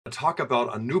talk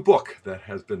about a new book that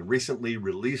has been recently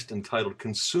released entitled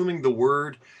Consuming the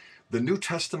Word, the New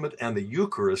Testament and the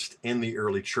Eucharist in the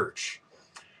Early Church.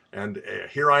 And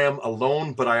here I am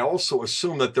alone, but I also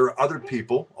assume that there are other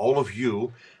people, all of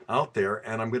you out there,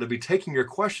 and I'm going to be taking your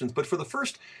questions. But for the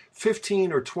first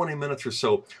 15 or 20 minutes or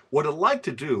so, what I'd like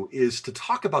to do is to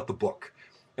talk about the book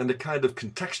and to kind of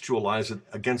contextualize it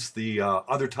against the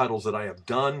other titles that I have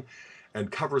done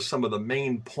and cover some of the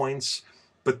main points.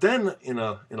 But then in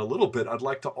a little bit, I'd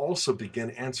like to also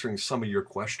begin answering some of your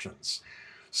questions.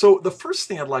 So the first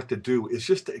thing I'd like to do is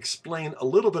just to explain a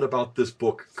little bit about this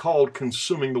book called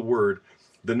Consuming the Word,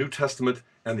 the New Testament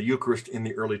and the Eucharist in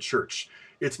the Early Church.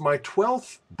 It's my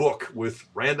 12th book with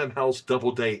Random House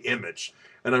Doubleday Image,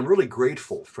 and I'm really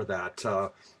grateful for that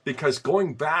because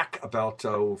going back about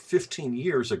 15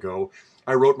 years ago,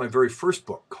 I wrote my very first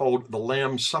book called The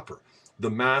Lamb's Supper, the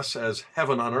Mass as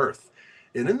Heaven on Earth.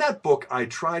 And in that book, I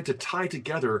tried to tie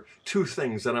together two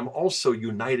things that I'm also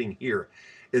uniting here,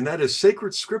 and that is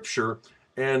sacred scripture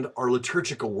and our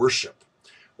liturgical worship,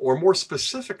 or more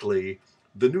specifically,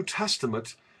 the New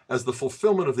Testament as the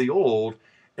fulfillment of the Old,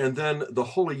 and then the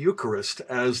Holy Eucharist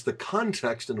as the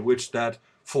context in which that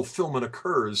fulfillment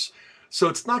occurs. So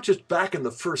it's not just back in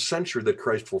the first century that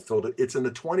Christ fulfilled it, it's in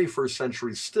the 21st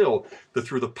century still that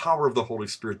through the power of the Holy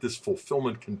Spirit, this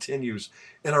fulfillment continues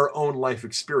in our own life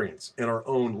experience, in our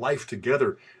own life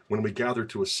together when we gather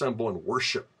to assemble and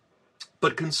worship.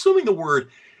 But consuming the Word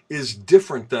is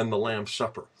different than the Lamb's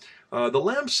Supper. The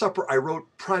Lamb's Supper I wrote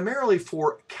primarily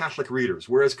for Catholic readers,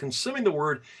 whereas Consuming the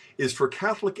Word is for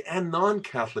Catholic and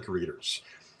non-Catholic readers.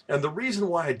 And the reason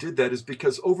why I did that is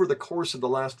because over the course of the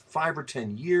last 5 or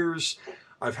 10 years,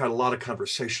 I've had a lot of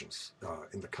conversations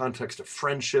in the context of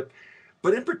friendship.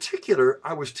 But in particular,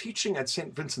 I was teaching at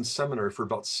St. Vincent's Seminary for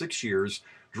about 6 years,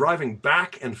 driving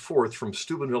back and forth from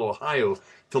Steubenville, Ohio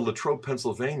to Latrobe,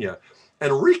 Pennsylvania,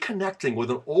 and reconnecting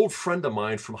with an old friend of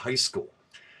mine from high school.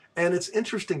 And it's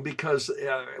interesting because,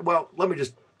 well, let me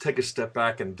just take a step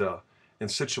back and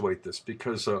situate this,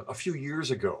 because a few years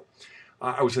ago,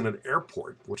 I was in an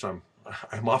airport, which I'm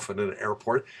often in an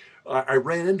airport. I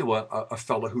ran into a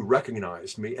fellow who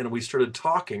recognized me, and we started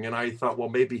talking, and I thought, well,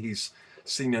 maybe he's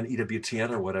seen me on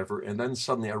EWTN or whatever. And then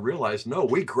suddenly I realized, no,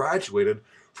 we graduated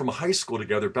from high school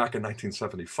together back in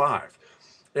 1975.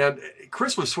 And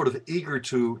Chris was sort of eager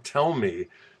to tell me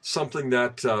something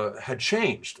that had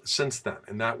changed since then,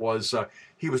 and that was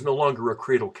he was no longer a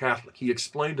cradle Catholic. He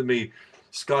explained to me,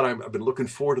 Scott, I've been looking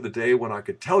forward to the day when I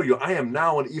could tell you I am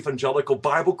now an evangelical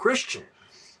Bible Christian.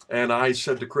 And I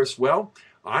said to Chris, well,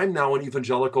 I'm now an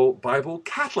evangelical Bible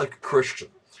Catholic Christian.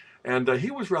 And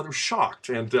he was rather shocked.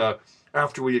 And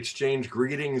after we exchanged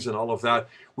greetings and all of that,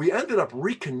 we ended up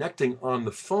reconnecting on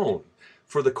the phone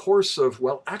for the course of,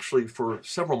 well, actually for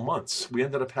several months. We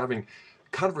ended up having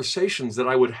conversations that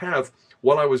I would have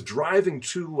while I was driving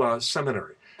to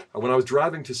seminary. When I was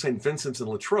driving to St. Vincent's in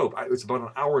Latrobe, it was about an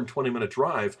hour and 20-minute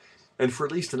drive. And for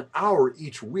at least an hour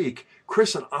each week,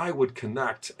 Chris and I would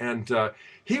connect. And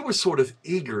he was sort of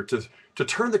eager to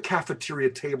turn the cafeteria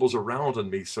tables around on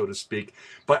me, so to speak,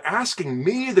 by asking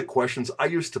me the questions I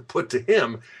used to put to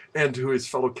him and to his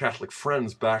fellow Catholic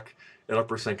friends back at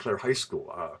Upper St. Clair High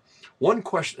School. One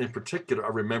question in particular I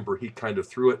remember he kind of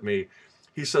threw at me.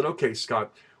 He said, okay,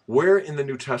 Scott, where in the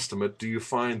New Testament do you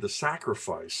find the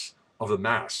sacrifice of the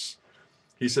Mass?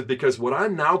 He said, because what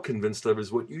I'm now convinced of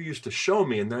is what you used to show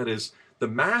me, and that is the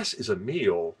Mass is a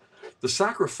meal. The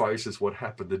sacrifice is what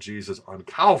happened to Jesus on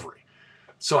Calvary.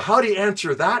 So how do you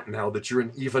answer that now that you're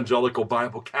an evangelical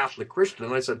Bible Catholic Christian?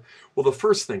 And I said, well, the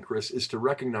first thing, Chris, is to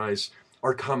recognize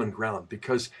our common ground,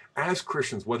 because as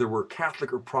Christians, whether we're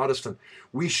Catholic or Protestant,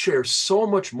 we share so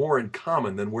much more in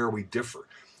common than where we differ.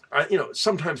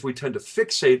 Sometimes we tend to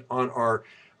fixate on our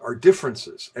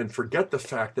differences and forget the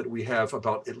fact that we have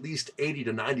about at least 80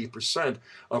 to 90%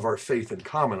 of our faith in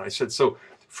common. I said, so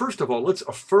first of all, let's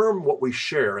affirm what we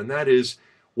share, and that is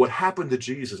what happened to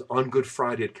Jesus on Good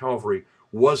Friday at Calvary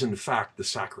was in fact the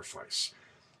sacrifice.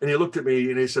 And he looked at me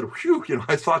and he said, whew,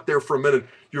 I thought there for a minute,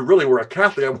 you really were a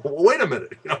Catholic. I went, well, wait a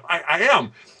minute, I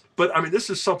am. But I mean, this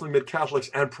is something that Catholics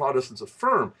and Protestants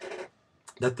affirm,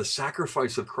 that the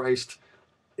sacrifice of Christ,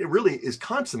 it really is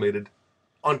consummated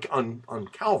on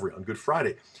Calvary, on Good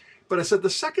Friday. But I said, the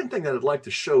second thing that I'd like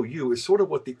to show you is sort of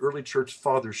what the early church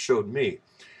fathers showed me.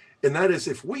 And that is,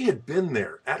 if we had been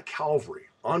there at Calvary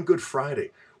on Good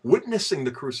Friday, witnessing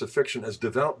the crucifixion as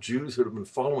devout Jews who have been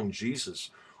following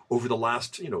Jesus over the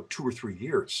last, 2 or 3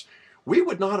 years, we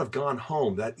would not have gone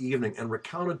home that evening and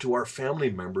recounted to our family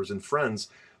members and friends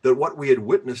that what we had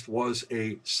witnessed was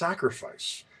a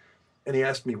sacrifice. And he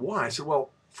asked me why. I said, well,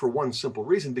 for one simple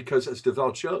reason, because as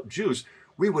devout Jews,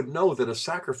 we would know that a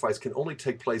sacrifice can only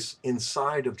take place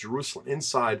inside of Jerusalem,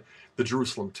 inside the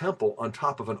Jerusalem temple, on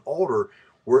top of an altar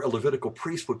where a Levitical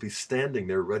priest would be standing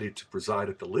there ready to preside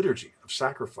at the liturgy of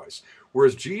sacrifice.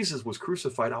 Whereas Jesus was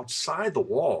crucified outside the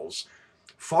walls,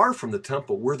 far from the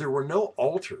temple, where there were no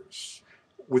altars,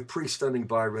 with priests standing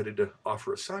by ready to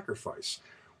offer a sacrifice.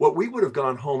 What we would have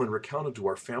gone home and recounted to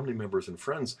our family members and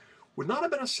friends would not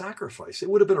have been a sacrifice. It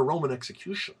would have been a Roman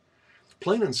execution,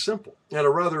 plain and simple, and a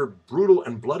rather brutal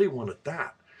and bloody one at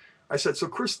that. I said, so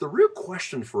Chris, the real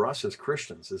question for us as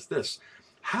Christians is this: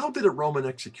 how did a Roman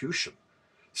execution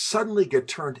suddenly get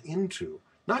turned into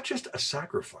not just a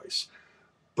sacrifice,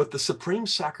 but the supreme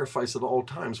sacrifice of all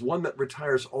times, one that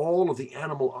retires all of the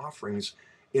animal offerings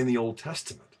in the Old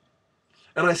Testament?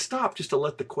 And I stopped just to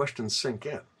let the question sink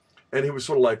in. And he was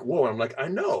sort of like, whoa. And I'm like, I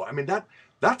know. I mean,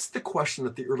 that's the question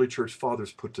that the early church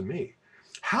fathers put to me.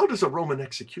 How does a Roman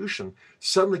execution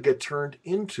suddenly get turned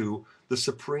into the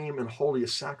supreme and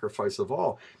holiest sacrifice of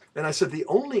all? And I said, the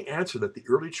only answer that the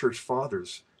early church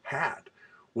fathers had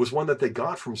was one that they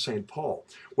got from St. Paul.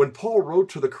 When Paul wrote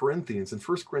to the Corinthians in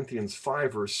 1 Corinthians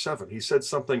 5, verse 7, he said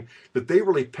something that they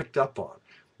really picked up on.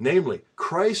 Namely,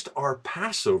 Christ our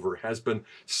Passover has been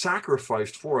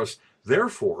sacrificed for us,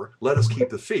 therefore let us keep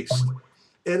the feast.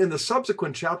 And in the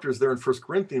subsequent chapters there in 1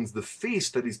 Corinthians, the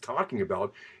feast that he's talking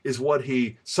about is what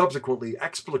he subsequently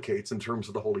explicates in terms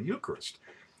of the Holy Eucharist.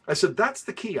 I said, that's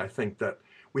the key, I think, that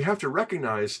we have to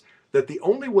recognize that the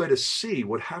only way to see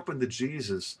what happened to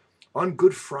Jesus on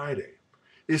Good Friday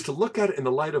is to look at it in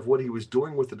the light of what he was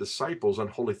doing with the disciples on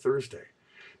Holy Thursday.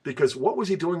 Because what was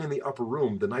he doing in the upper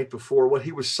room the night before? Well,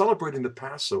 he was celebrating the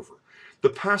Passover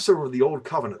of the Old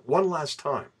Covenant, one last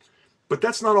time. But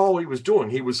that's not all he was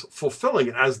doing. He was fulfilling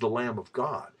it as the Lamb of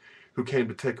God who came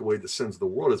to take away the sins of the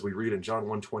world, as we read in John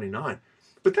 1:29.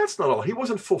 But that's not all. He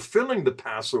wasn't fulfilling the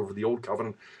Passover of the Old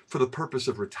Covenant for the purpose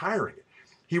of retiring it.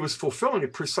 He was fulfilling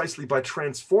it precisely by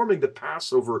transforming the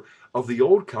Passover of the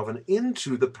Old Covenant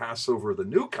into the Passover of the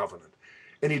New Covenant.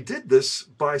 And he did this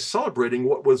by celebrating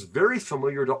what was very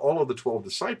familiar to all of the 12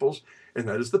 disciples, and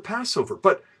that is the Passover.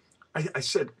 But I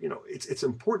said, it's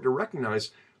important to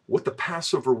recognize what the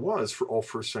Passover was for all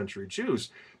first century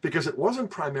Jews, because it wasn't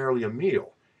primarily a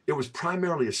meal. It was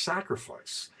primarily a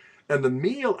sacrifice. And the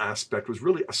meal aspect was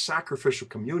really a sacrificial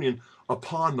communion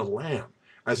upon the lamb,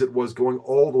 as it was going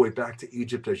all the way back to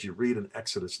Egypt, as you read in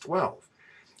Exodus 12.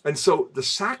 And so the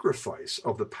sacrifice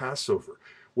of the Passover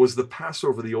was the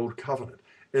Passover of the Old Covenant.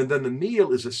 And then the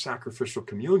meal is a sacrificial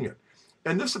communion.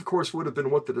 And this, of course, would have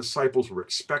been what the disciples were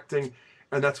expecting,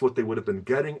 and that's what they would have been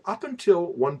getting up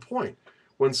until one point,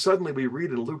 when suddenly we read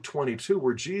in Luke 22,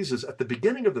 where Jesus, at the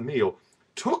beginning of the meal,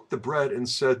 took the bread and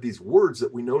said these words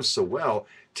that we know so well: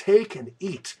 "Take and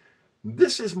eat.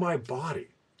 This is my body,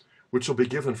 which will be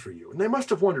given for you." And they must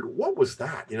have wondered, what was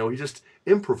that? He just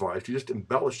improvised, he just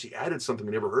embellished, he added something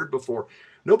we never heard before.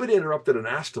 Nobody interrupted and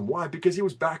asked him why, because he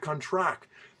was back on track.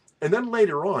 And then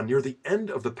later on, near the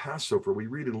end of the Passover, we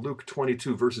read in Luke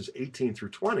 22, verses 18 through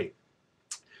 20,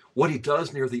 what he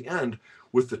does near the end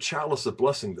with the chalice of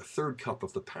blessing, the third cup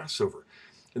of the Passover.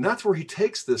 And that's where he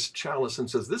takes this chalice and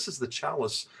says, "This is the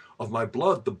chalice of my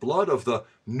blood, the blood of the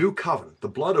new covenant, the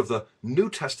blood of the New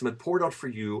Testament poured out for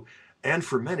you and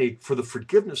for many for the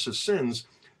forgiveness of sins.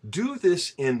 Do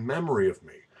this in memory of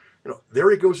me." There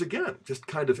he goes again, just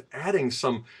kind of adding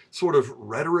some sort of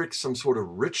rhetoric, some sort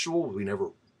of ritual we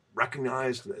never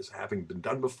recognized as having been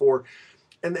done before.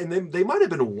 And they might have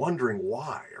been wondering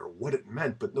why or what it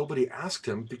meant, but nobody asked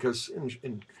him, because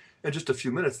in just a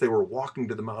few minutes they were walking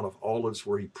to the Mount of Olives,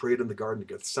 where he prayed in the Garden of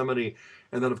Gethsemane.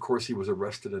 And then, of course, he was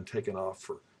arrested and taken off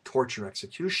for torture and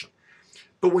execution.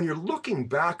 But when you're looking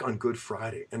back on Good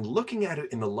Friday and looking at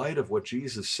it in the light of what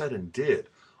Jesus said and did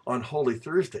on Holy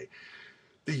Thursday,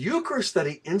 the Eucharist that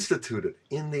he instituted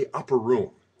in the upper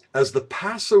room as the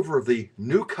Passover of the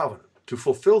New Covenant to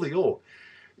fulfill the Old,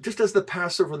 just as the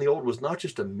Passover in the Old was not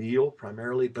just a meal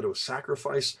primarily, but it was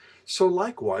sacrifice, so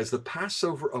likewise the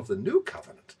Passover of the New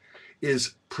Covenant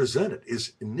is presented,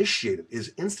 is initiated,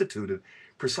 is instituted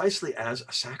precisely as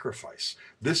a sacrifice.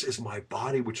 This is my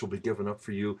body, which will be given up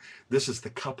for you. This is the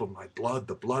cup of my blood,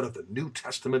 the blood of the New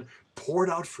Testament, poured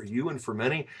out for you and for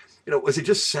many. Was he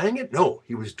just saying it? No,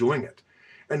 he was doing it.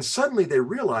 And suddenly they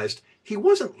realized he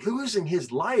wasn't losing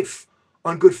his life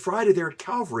on Good Friday there at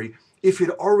Calvary if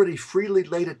he'd already freely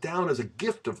laid it down as a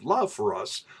gift of love for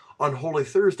us on Holy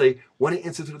Thursday when he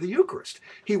instituted the Eucharist.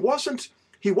 He wasn't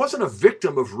a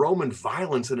victim of Roman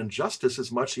violence and injustice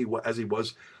as much as he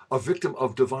was a victim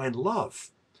of divine love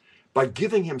by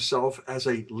giving himself as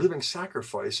a living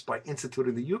sacrifice by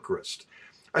instituting the Eucharist.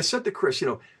 I said to Chris,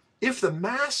 if the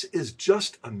Mass is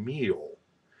just a meal,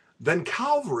 then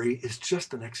Calvary is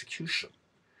just an execution.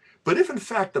 But if in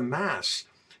fact the Mass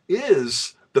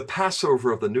is the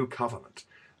Passover of the new covenant,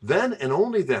 then and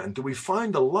only then do we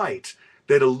find the light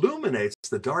that illuminates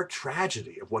the dark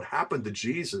tragedy of what happened to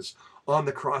Jesus on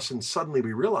the cross, and suddenly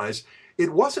we realize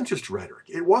it wasn't just rhetoric,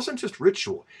 it wasn't just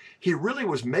ritual. He really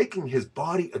was making his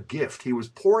body a gift. He was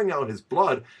pouring out his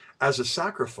blood as a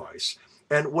sacrifice.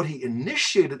 And what he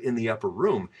initiated in the upper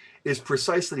room is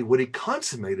precisely what he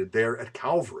consummated there at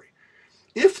Calvary.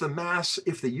 If the Mass,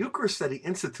 if the Eucharist that he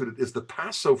instituted is the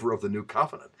Passover of the new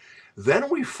covenant, then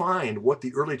we find what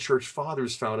the early church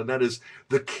fathers found, and that is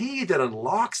the key that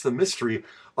unlocks the mystery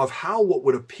of how what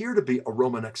would appear to be a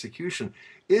Roman execution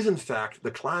is in fact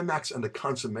the climax and the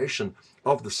consummation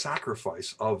of the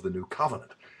sacrifice of the new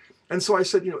covenant. And so I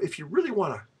said, if you really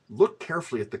want to look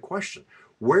carefully at the question,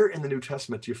 where in the New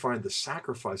Testament do you find the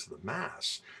sacrifice of the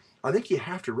Mass? I think you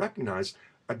have to recognize,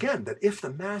 again, that if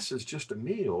the Mass is just a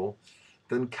meal,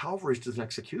 then Calvary is just an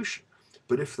execution.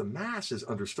 But if the Mass is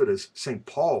understood as St.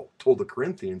 Paul told the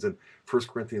Corinthians in 1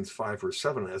 Corinthians 5 verse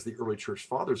 7, as the early church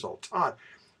fathers all taught,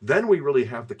 then we really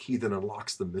have the key that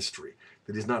unlocks the mystery,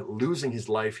 that he's not losing his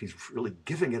life, he's really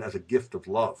giving it as a gift of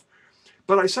love.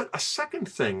 But I said a second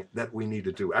thing that we need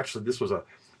to do, actually this was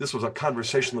a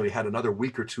conversation that we had another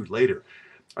week or two later.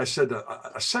 I said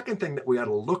a second thing that we ought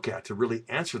to look at to really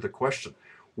answer the question,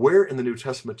 where in the New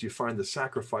Testament do you find the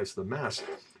sacrifice of the Mass,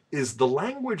 is the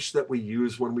language that we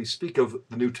use when we speak of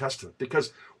the New Testament.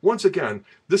 Because once again,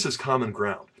 this is common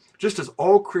ground. Just as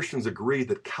all Christians agree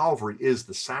that Calvary is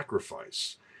the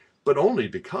sacrifice, but only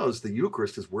because the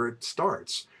Eucharist is where it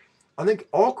starts, I think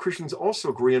all Christians also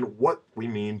agree on what we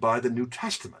mean by the New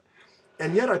Testament.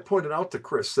 And yet I pointed out to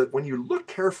Chris that when you look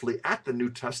carefully at the New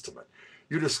Testament,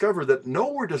 you discover that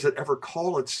nowhere does it ever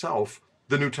call itself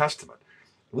the New Testament.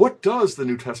 What does the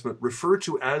New Testament refer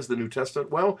to as the New Testament?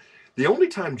 Well, the only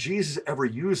time Jesus ever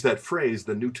used that phrase,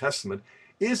 the New Testament,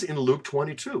 is in Luke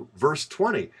 22, verse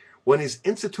 20. When he's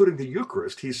instituting the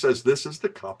Eucharist, he says, "This is the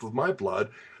cup of my blood,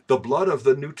 the blood of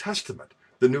the New Testament,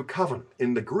 the New Covenant."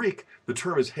 In the Greek, the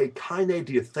term is he kaine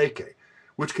diatheke,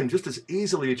 which can just as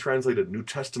easily be translated New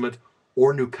Testament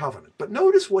or New Covenant. But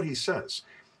notice what he says.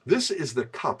 "This is the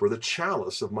cup or the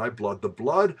chalice of my blood, the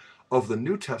blood of the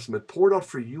New Testament poured out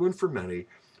for you and for many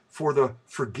for the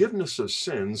forgiveness of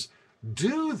sins.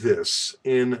 Do this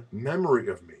in memory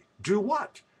of me." Do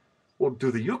what? Well,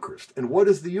 do the Eucharist. And what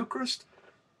is the Eucharist?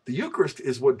 The Eucharist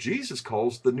is what Jesus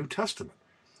calls the New Testament.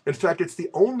 In fact, it's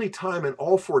the only time in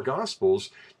all four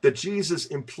Gospels that Jesus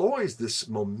employs this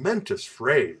momentous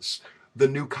phrase, the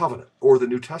New Covenant or the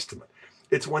New Testament.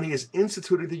 It's when he is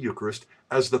instituting the Eucharist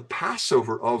as the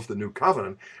Passover of the New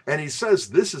Covenant, and he says,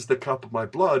 "This is the cup of my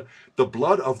blood, the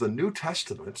blood of the New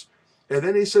Testament." And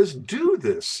then he says, "Do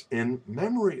this in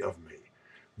memory of me."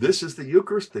 This is the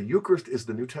Eucharist. The Eucharist is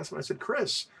the New Testament. I said,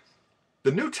 Chris,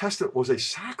 the New Testament was a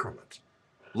sacrament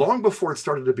long before it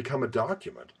started to become a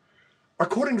document.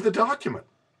 According to the document,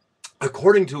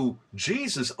 according to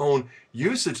Jesus' own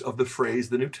usage of the phrase,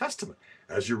 the New Testament,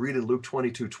 as you read in Luke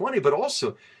 22:20, but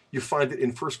also you find it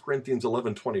in 1 Corinthians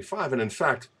 11:25. And in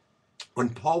fact, when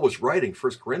Paul was writing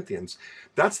 1 Corinthians,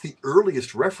 that's the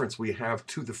earliest reference we have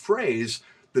to the phrase,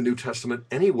 the New Testament,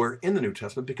 anywhere in the New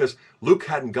Testament, because Luke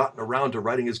hadn't gotten around to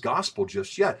writing his gospel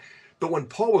just yet. But when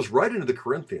Paul was writing to the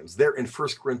Corinthians, there in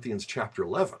 1 Corinthians chapter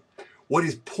 11, what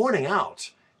he's pointing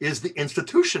out is the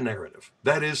institution narrative.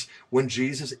 That is, when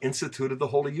Jesus instituted the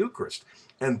Holy Eucharist.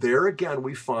 And there again,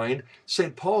 we find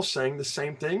St. Paul saying the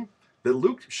same thing that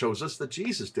Luke shows us that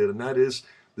Jesus did, and that is,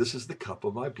 "This is the cup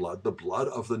of my blood, the blood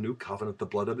of the New Covenant, the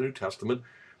blood of the New Testament,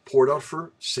 poured out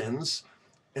for sins."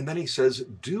 And then he says,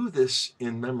 "Do this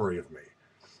in memory of me."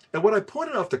 And what I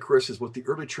pointed out to Chris is what the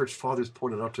early church fathers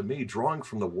pointed out to me, drawing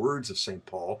from the words of St.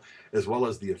 Paul, as well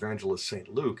as the evangelist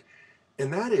St. Luke.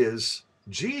 And that is,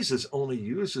 Jesus only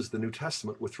uses the New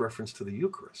Testament with reference to the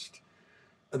Eucharist.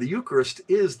 And the Eucharist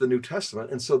is the New Testament,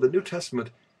 and so the New Testament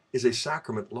is a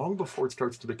sacrament long before it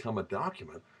starts to become a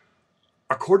document,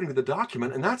 according to the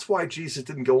document. And that's why Jesus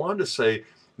didn't go on to say,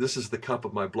 "This is the cup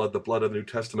of my blood, the blood of the New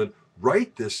Testament.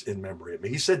 Write this in memory of me."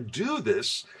 He said, "Do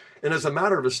this." And as a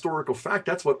matter of historical fact,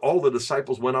 that's what all the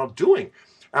disciples went out doing.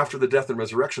 After the death and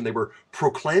resurrection, they were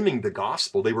proclaiming the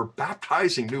gospel. They were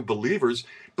baptizing new believers,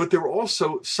 but they were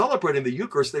also celebrating the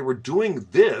Eucharist. They were doing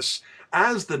this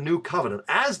as the New Covenant,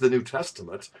 as the New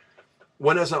Testament,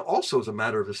 when also as a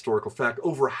matter of historical fact,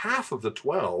 over half of the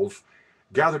 12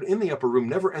 gathered in the upper room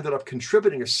never ended up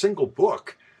contributing a single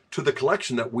book to the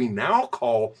collection that we now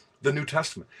call the New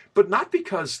Testament. But not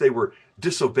because they were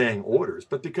disobeying orders,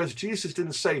 but because Jesus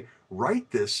didn't say,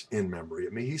 "Write this in memory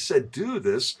of me." He said, "Do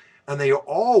this." and they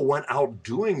all went out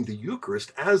doing the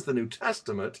Eucharist as the New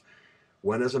Testament,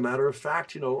 when, as a matter of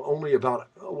fact, only about,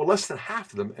 less than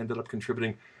half of them ended up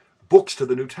contributing books to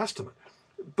the New Testament.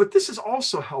 But this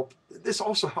also helps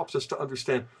us to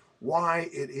understand why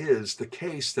it is the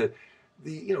case that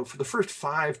for the first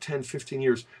 5, 10, 15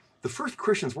 years, the first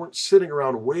Christians weren't sitting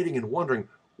around waiting and wondering,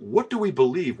 what do we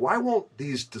believe? Why won't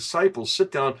these disciples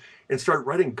sit down and start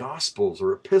writing gospels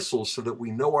or epistles so that we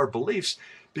know our beliefs?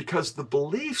 Because the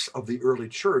beliefs of the early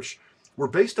church were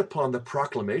based upon the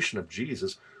proclamation of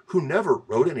Jesus, who never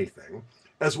wrote anything,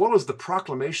 as well as the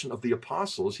proclamation of the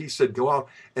apostles. He said, go out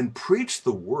and preach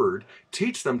the word,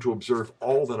 teach them to observe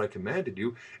all that I commanded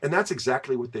you. And that's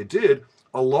exactly what they did,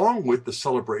 along with the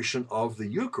celebration of the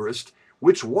Eucharist,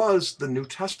 which was the New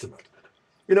Testament.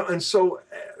 And so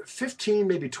 15,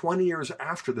 maybe 20 years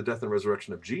after the death and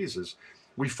resurrection of Jesus,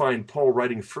 we find Paul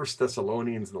writing 1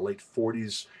 Thessalonians in the late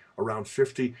 40s, around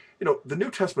 50. The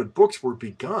New Testament books were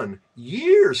begun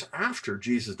years after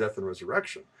Jesus' death and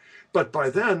resurrection. But by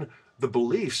then, the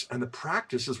beliefs and the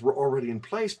practices were already in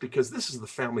place, because this is the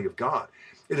family of God.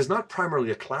 It is not primarily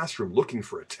a classroom looking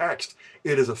for a text.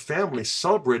 It is a family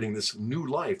celebrating this new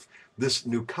life, this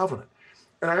new covenant.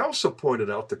 And I also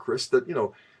pointed out to Chris that,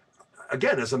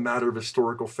 again, as a matter of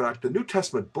historical fact, the New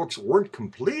Testament books weren't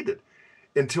completed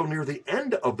until near the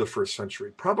end of the first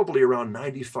century, probably around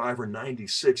 95 or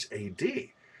 96 AD.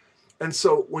 And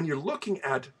so when you're looking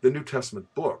at the New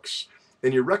Testament books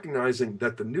and you're recognizing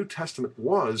that the New Testament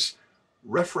was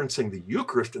referencing the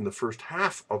Eucharist in the first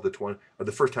half of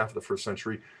the first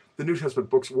century, the New Testament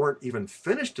books weren't even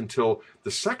finished until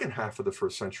the second half of the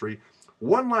first century.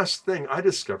 One last thing I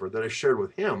discovered that I shared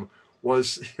with him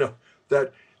was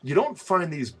that you don't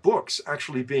find these books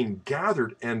actually being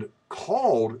gathered and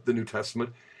called the New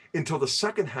Testament until the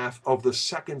second half of the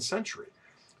second century.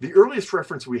 The earliest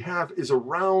reference we have is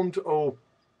around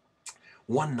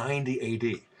 190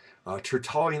 AD.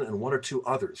 Tertullian and one or two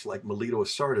others, like Melito of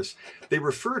Sardis, they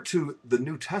refer to the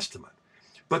New Testament,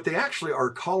 but they actually are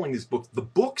calling these books the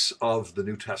books of the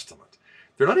New Testament.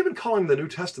 They're not even calling them the New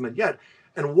Testament yet.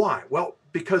 And why? Well,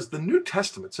 because the New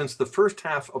Testament, since the first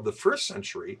half of the first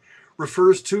century,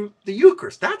 refers to the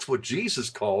Eucharist. That's what Jesus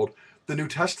called the New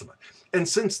Testament. And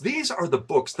since these are the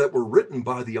books that were written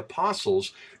by the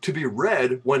apostles to be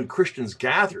read when Christians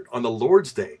gathered on the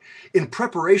Lord's Day in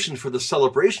preparation for the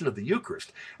celebration of the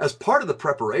Eucharist, as part of the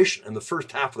preparation in the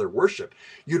first half of their worship,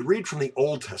 you'd read from the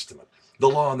Old Testament, the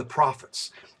law and the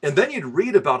prophets. And then you'd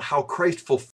read about how Christ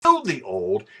fulfilled the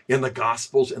old in the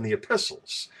Gospels and the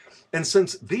epistles. And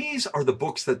since these are the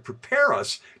books that prepare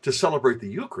us to celebrate the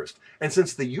Eucharist, and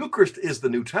since the Eucharist is the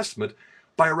New Testament,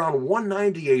 by around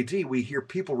 190 AD, we hear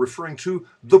people referring to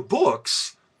the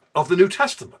books of the New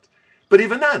Testament. But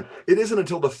even then, it isn't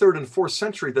until the 3rd and 4th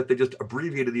century that they just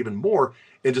abbreviated even more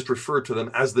and just referred to them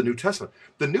as the New Testament.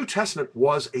 The New Testament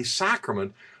was a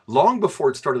sacrament long before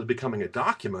it started becoming a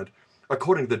document,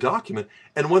 according to the document.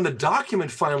 And when the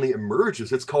document finally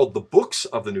emerges, it's called the books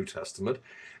of the New Testament.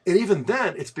 And even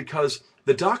then, it's because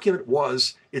the document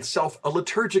was itself a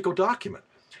liturgical document,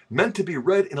 meant to be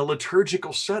read in a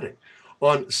liturgical setting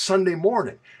on Sunday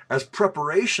morning as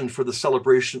preparation for the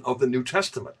celebration of the New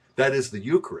Testament, that is the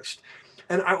Eucharist.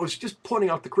 And I was just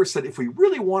pointing out to Chris that if we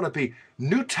really want to be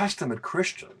New Testament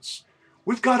Christians,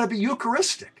 we've got to be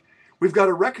Eucharistic. We've got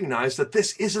to recognize that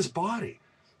this is his body,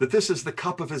 that this is the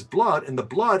cup of his blood, and the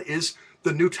blood is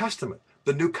the New Testament,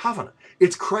 the new covenant.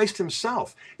 It's Christ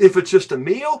himself. If it's just a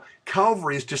meal,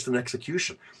 Calvary is just an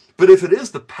execution. But if it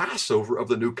is the Passover of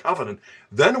the new covenant,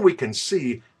 then we can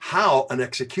see how an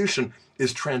execution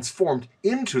is transformed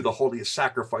into the holiest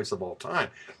sacrifice of all time.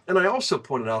 And I also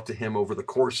pointed out to him over the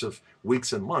course of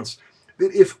weeks and months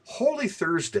that if Holy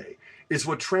Thursday is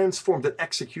what transformed an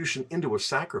execution into a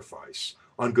sacrifice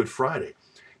on Good Friday,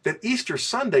 that Easter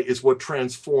Sunday is what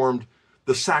transformed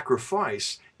the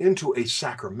sacrifice into a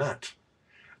sacrament.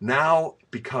 Now,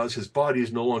 because his body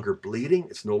is no longer bleeding,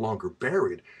 it's no longer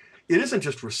buried, it isn't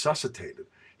just resuscitated.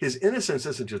 His innocence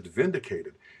isn't just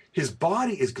vindicated. His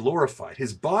body is glorified.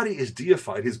 His body is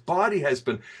deified. His body has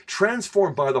been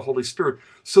transformed by the Holy Spirit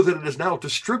so that it is now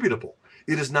distributable.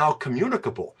 It is now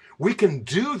communicable. We can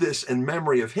do this in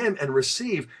memory of him and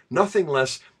receive nothing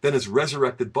less than his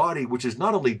resurrected body, which is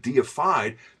not only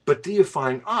deified, but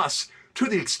deifying us to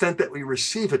the extent that we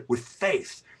receive it with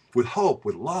faith, with hope,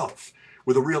 with love,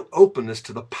 with a real openness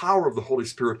to the power of the Holy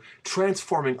Spirit,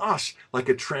 transforming us like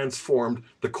it transformed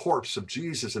the corpse of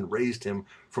Jesus and raised him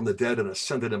from the dead and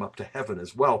ascended him up to heaven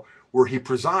as well, where he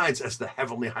presides as the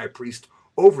heavenly high priest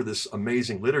over this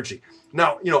amazing liturgy.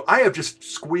 Now, I have just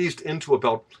squeezed into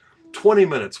about 20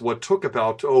 minutes what took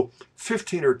about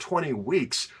 15 or 20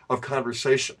 weeks of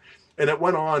conversation. And it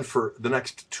went on for the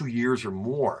next 2 years or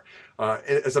more.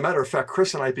 As a matter of fact,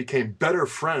 Chris and I became better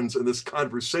friends in this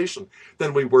conversation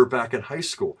than we were back in high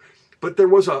school. But there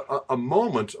was a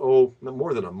moment, oh,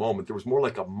 more than a moment, there was more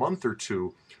like a month or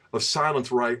two of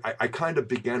silence where I kind of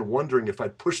began wondering if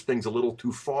I'd pushed things a little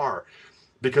too far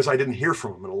because I didn't hear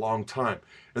from him in a long time.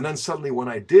 And then suddenly when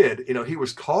I did, he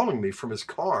was calling me from his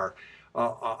car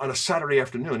on a Saturday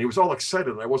afternoon. He was all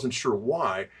excited and I wasn't sure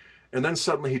why. And then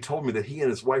suddenly he told me that he and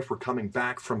his wife were coming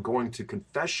back from going to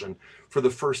confession for the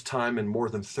first time in more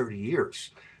than 30 years.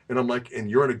 And I'm like, and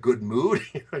you're in a good mood?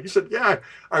 He said, yeah,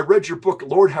 I read your book,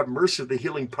 Lord Have Mercy, The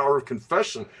Healing Power of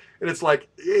Confession. And it's like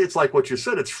what you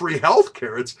said, it's free health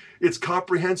care. It's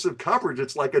comprehensive coverage.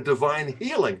 It's like a divine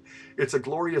healing. It's a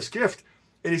glorious gift.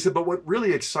 And he said, but what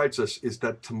really excites us is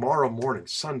that tomorrow morning,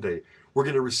 Sunday, we're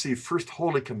going to receive First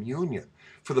Holy Communion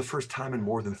for the first time in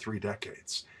more than 3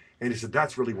 decades. And he said,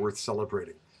 that's really worth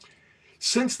celebrating.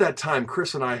 Since that time,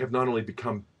 Chris and I have not only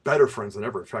become better friends than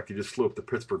ever. In fact, he just flew up to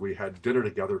Pittsburgh. We had dinner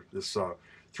together this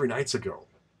 3 nights ago.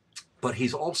 But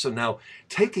he's also now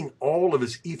taking all of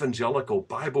his evangelical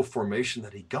Bible formation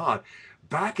that he got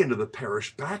back into the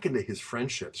parish, back into his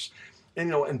friendships,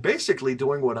 and basically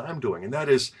doing what I'm doing. And that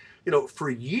is,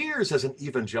 for years as an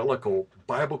evangelical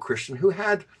Bible Christian who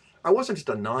I wasn't just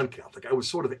a non-Catholic. I was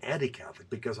sort of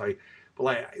anti-Catholic because it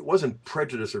wasn't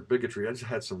prejudice or bigotry. I just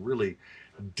had some really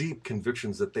deep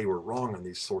convictions that they were wrong on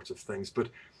these sorts of things. But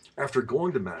after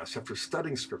going to Mass, after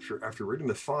studying Scripture, after reading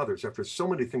the Fathers, after so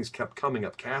many things kept coming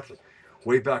up Catholic,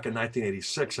 way back in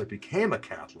 1986, I became a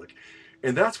Catholic.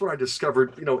 And that's when I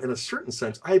discovered, in a certain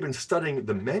sense, I had been studying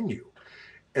the menu.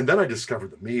 And then I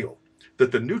discovered the meal,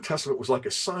 that the New Testament was like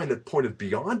a sign that pointed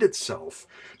beyond itself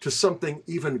to something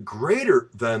even greater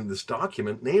than this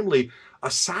document, namely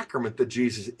a sacrament that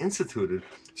Jesus instituted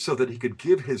so that he could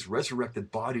give his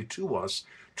resurrected body to us,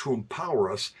 to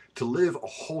empower us to live a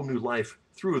whole new life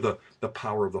through the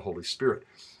power of the Holy Spirit.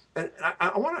 And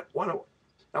I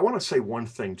want to say one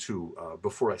thing too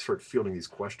before I start fielding these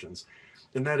questions,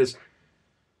 and that is,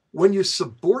 when you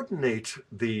subordinate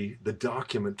the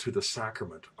document to the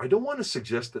sacrament, I don't want to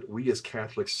suggest that we as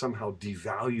Catholics somehow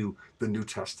devalue the New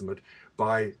Testament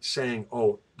by saying,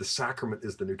 oh, the sacrament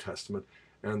is the New Testament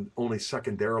and only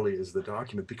secondarily is the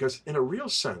document. Because in a real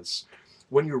sense,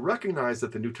 when you recognize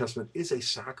that the New Testament is a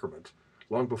sacrament,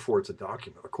 long before it's a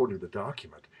document, according to the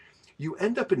document, you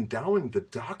end up endowing the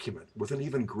document with an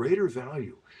even greater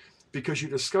value because you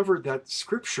discover that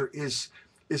Scripture is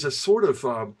a sort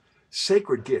of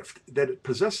sacred gift, that it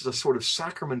possesses a sort of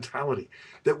sacramentality,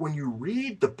 that when you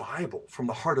read the Bible from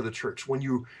the heart of the church, when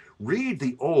you read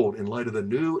the old in light of the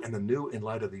new and the new in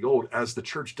light of the old, as the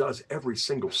church does every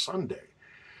single Sunday,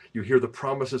 you hear the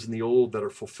promises in the old that are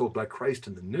fulfilled by Christ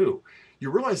in the new.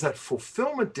 You realize that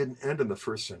fulfillment didn't end in the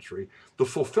first century. The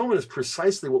fulfillment is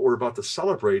precisely what we're about to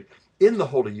celebrate in the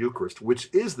Holy Eucharist, which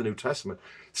is the New Testament.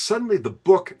 Suddenly the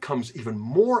book comes even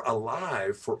more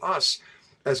alive for us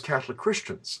as Catholic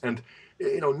Christians. And,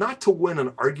 not to win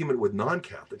an argument with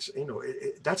non-Catholics,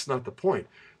 that's not the point.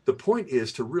 The point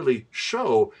is to really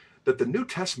show that the New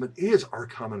Testament is our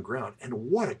common ground. And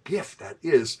what a gift that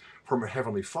is from our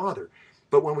Heavenly Father.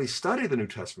 But when we study the New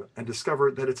Testament and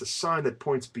discover that it's a sign that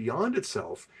points beyond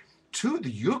itself to the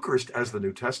Eucharist as the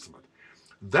New Testament,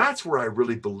 that's where I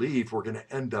really believe we're going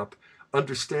to end up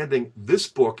understanding this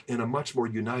book in a much more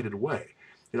united way.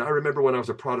 I remember when I was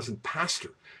a Protestant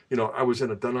pastor, I was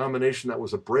in a denomination that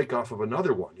was a break off of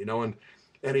another one, and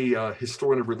any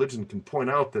historian of religion can point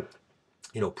out that,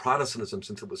 Protestantism,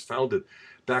 since it was founded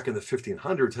back in the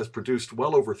 1500s, has produced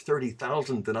well over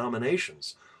 30,000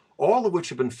 denominations, all of which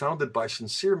have been founded by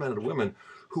sincere men and women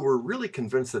who were really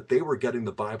convinced that they were getting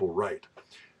the Bible right.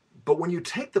 But when you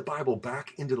take the Bible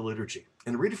back into the liturgy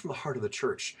and read it from the heart of the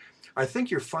church, I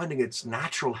think you're finding its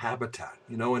natural habitat,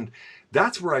 and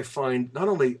that's where I find not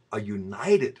only a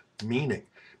united meaning,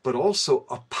 but also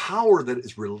a power that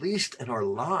is released in our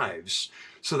lives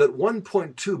so that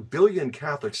 1.2 billion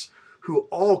Catholics who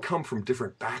all come from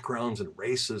different backgrounds and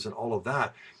races and all of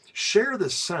that share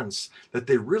this sense that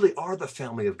they really are the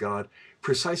family of God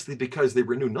precisely because they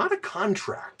renew not a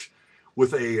contract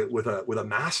with a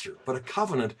master, but a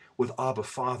covenant with Abba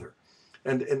Father.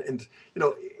 And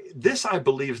this, I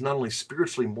believe, is not only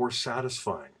spiritually more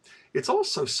satisfying, it's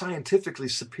also scientifically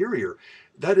superior.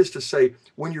 That is to say,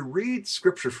 when you read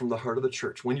Scripture from the heart of the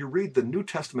church, when you read the New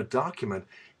Testament document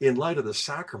in light of the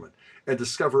sacrament and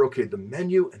discover, okay, the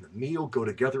menu and the meal go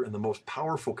together in the most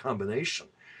powerful combination,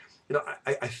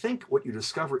 I think what you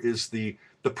discover is the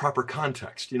proper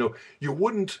context. You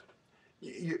wouldn't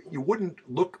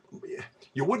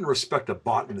respect a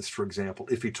botanist, for example,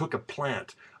 if he took a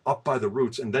plant up by the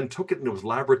roots and then took it into his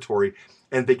laboratory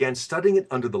and began studying it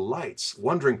under the lights,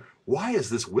 wondering, why is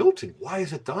this wilting? Why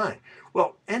is it dying?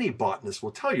 Well, any botanist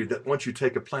will tell you that once you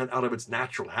take a plant out of its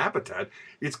natural habitat,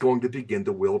 it's going to begin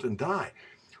to wilt and die.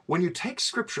 When you take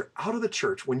scripture out of the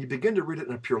church, when you begin to read it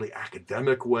in a purely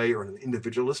academic way or in an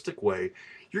individualistic way,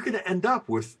 you're going to end up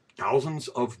with thousands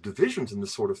of divisions in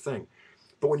this sort of thing.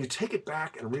 But when you take it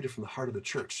back and read it from the heart of the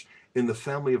church, in the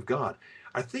family of God,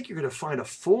 I think you're going to find a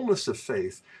fullness of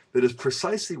faith that is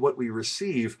precisely what we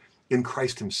receive in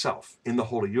Christ himself, in the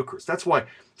Holy Eucharist. That's why,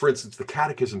 for instance, the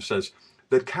Catechism says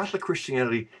that Catholic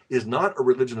Christianity is not a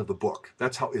religion of the book.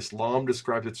 That's how Islam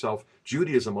describes itself,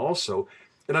 Judaism also.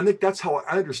 And I think that's how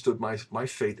I understood my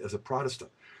faith as a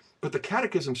Protestant. But the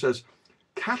Catechism says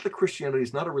Catholic Christianity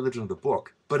is not a religion of the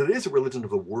book, but it is a religion of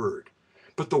the Word.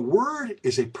 But the Word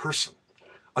is a person,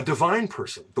 a divine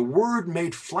person, the Word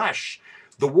made flesh,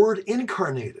 the Word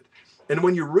incarnated. And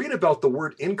when you read about the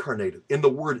Word incarnated, in the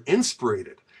Word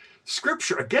inspirated,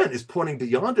 Scripture, again, is pointing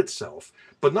beyond itself,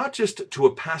 but not just to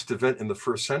a past event in the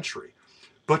first century,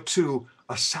 but to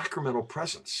a sacramental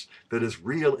presence that is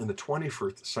real in the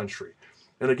 21st century.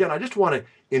 And again, I just want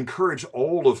to encourage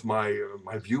all of my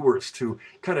viewers to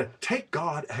kind of take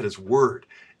God at his word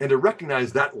and to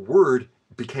recognize that word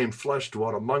became flesh,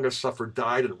 dwelt among us, suffered,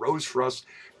 died, and rose for us,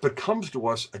 but comes to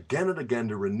us again and again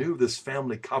to renew this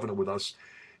family covenant with us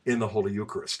in the Holy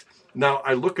Eucharist. Now,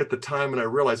 I look at the time and I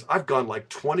realize I've gone like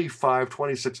 25,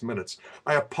 26 minutes.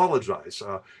 I apologize.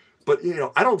 But,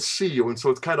 I don't see you, and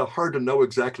so it's kind of hard to know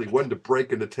exactly when to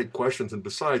break and to take questions. And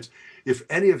besides, if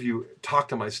any of you talk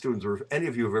to my students or if any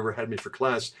of you have ever had me for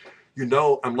class, you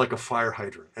know I'm like a fire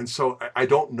hydrant. And so I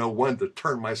don't know when to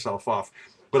turn myself off.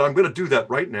 But I'm going to do that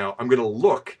right now. I'm going to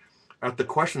look at the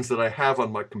questions that I have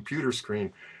on my computer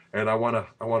screen, and I want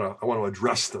to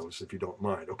address those, if you don't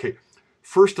mind. Okay,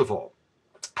 first of all,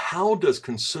 how does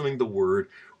consuming the word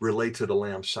relate to the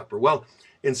Lamb's Supper? Well,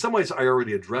 in some ways, I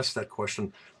already addressed that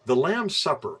question. The Lamb's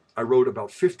Supper, I wrote about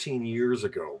 15 years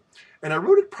ago, and I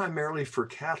wrote it primarily for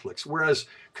Catholics, whereas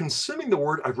consuming the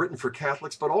word, I've written for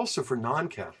Catholics, but also for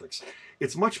non-Catholics.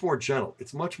 It's much more gentle.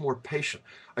 It's much more patient.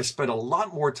 I spent a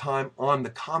lot more time on the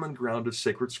common ground of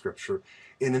sacred scripture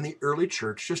and in the early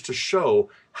church just to show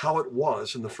how it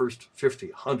was in the first 50,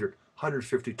 100,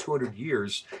 150, 200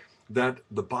 years that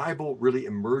the Bible really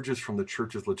emerges from the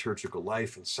church's liturgical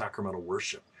life and sacramental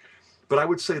worship. But I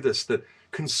would say this, that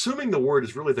consuming the word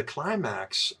is really the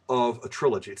climax of a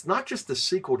trilogy. It's not just the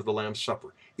sequel to the Lamb's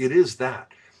Supper. It is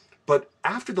that. But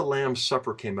after the Lamb's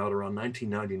Supper came out around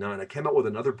 1999, I came out with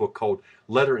another book called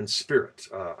Letter and Spirit.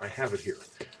 I have it here.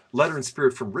 Letter and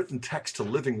Spirit, from written text to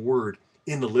living word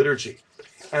in the liturgy.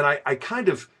 And I kind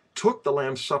of took the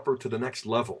Lamb's Supper to the next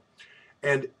level.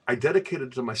 And I dedicated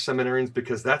it to my seminarians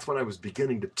because that's when I was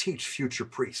beginning to teach future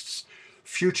priests,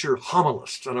 future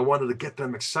homilists, and I wanted to get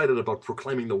them excited about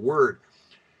proclaiming the word.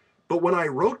 But when I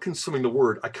wrote Consuming the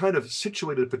Word, I kind of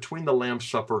situated it between the Lamb's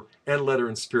Supper and Letter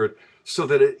and Spirit so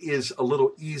that it is a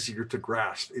little easier to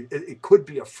grasp. It could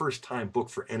be a first-time book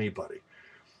for anybody.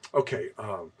 Okay,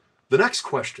 the next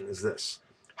question is this.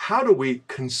 How do we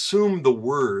consume the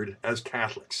Word as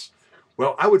Catholics?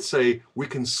 Well, I would say we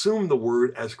consume the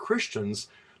Word as Christians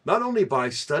not only by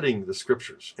studying the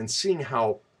Scriptures and seeing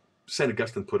how St.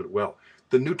 Augustine put it well,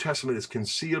 the New Testament is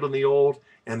concealed in the Old,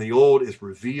 and the Old is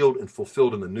revealed and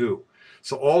fulfilled in the New.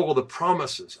 So all of the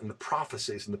promises and the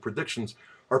prophecies and the predictions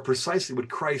are precisely what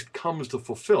Christ comes to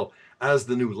fulfill as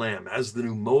the new Lamb, as the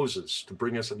new Moses, to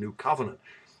bring us a new covenant.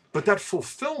 But that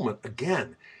fulfillment,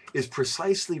 again, is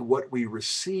precisely what we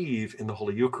receive in the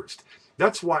Holy Eucharist.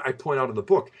 That's why I point out in the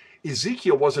book,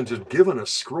 Ezekiel wasn't just given a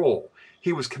scroll,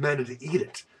 he was commanded to eat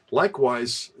it.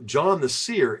 Likewise, John the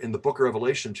seer in the book of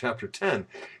Revelation, chapter 10,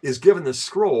 is given the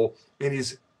scroll and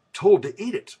he's told to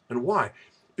eat it. And why?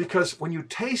 Because when you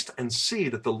taste and see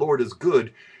that the Lord is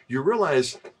good, you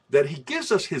realize that he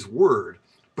gives us his word,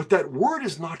 but that word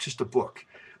is not just a book.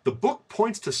 The book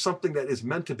points to something that is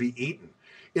meant to be eaten.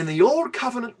 In the Old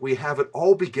Covenant, we have it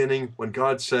all beginning when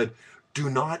God said, do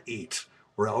not eat,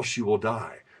 or else you will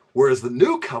die. Whereas the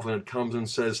New Covenant comes and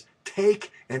says,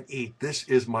 take and eat. This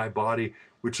is my body,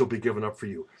 which will be given up for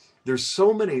you. There are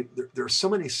so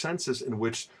many senses in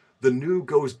which the new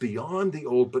goes beyond the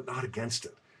old, but not against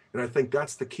it. And I think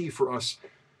that's the key for us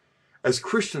as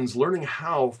Christians, learning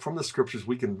how from the scriptures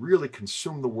we can really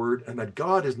consume the word, and that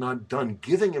God is not done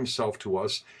giving himself to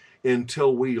us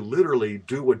until we literally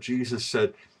do what Jesus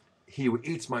said. He who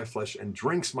eats my flesh and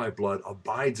drinks my blood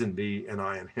abides in me and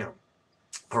I in him.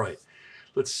 All right,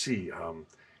 let's see.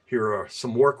 Here are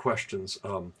some more questions.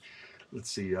 Let's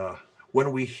see.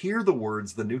 When we hear the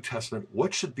words, the New Testament,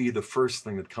 what should be the first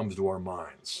thing that comes to our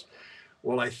minds?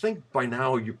 Well, I think by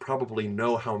now you probably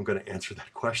know how I'm going to answer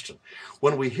that question.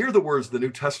 When we hear the words the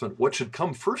New Testament, what should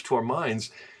come first to our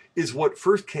minds is what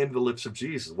first came to the lips of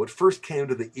Jesus, what first came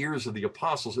to the ears of the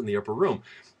apostles in the upper room,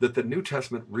 that the New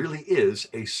Testament really is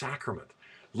a sacrament,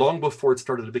 long before it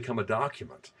started to become a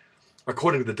document,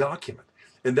 according to the document.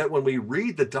 And that when we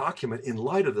read the document in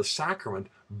light of the sacrament,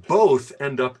 both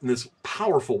end up in this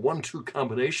powerful 1-2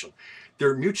 combination.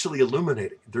 They're mutually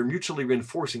illuminating, they're mutually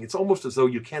reinforcing. It's almost as though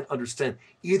you can't understand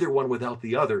either one without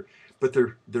the other, but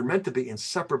they're meant to be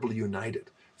inseparably united,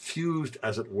 fused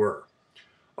as it were.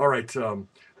 All right, the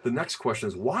next question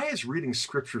is, why is reading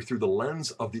scripture through the lens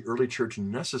of the early church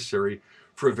necessary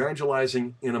for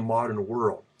evangelizing in a modern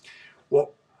world?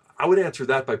 Well, I would answer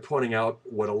that by pointing out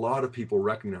what a lot of people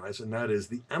recognize, and that is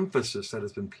the emphasis that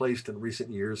has been placed in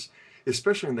recent years,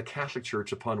 especially in the Catholic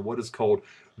Church, upon what is called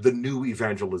the new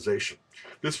evangelization.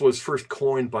 This was first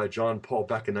coined by John Paul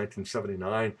back in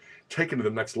 1979, taken to the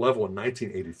next level in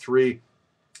 1983,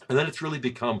 and then it's really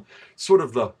become sort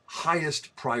of the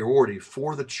highest priority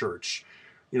for the church,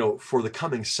 for the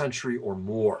coming century or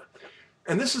more.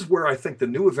 And this is where I think the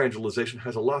new evangelization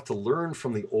has a lot to learn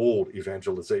from the old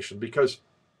evangelization, because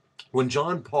when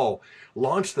John Paul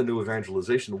launched the new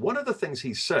evangelization, one of the things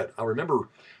he said, I remember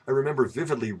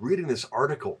vividly reading this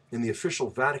article in the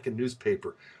official Vatican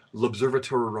newspaper,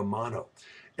 L'Osservatore Romano.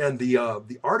 And the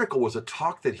article was a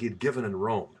talk that he had given in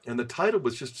Rome. And the title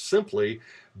was just simply,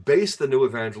 "Base the New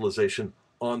Evangelization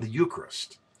on the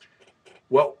Eucharist."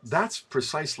 Well, that's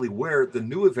precisely where the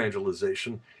new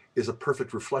evangelization is a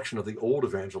perfect reflection of the old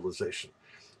evangelization.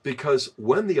 Because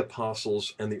when the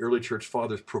apostles and the early church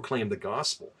fathers proclaimed the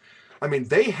gospel, I mean,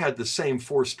 they had the same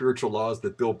 4 spiritual laws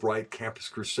that Bill Bright, Campus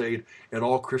Crusade, and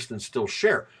all Christians still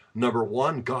share. Number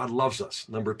 1, God loves us.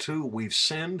 Number 2, we've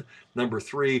sinned. Number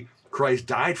 3, Christ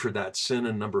died for that sin.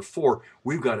 And number 4,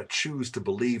 we've got to choose to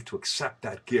believe, to accept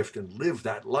that gift, and live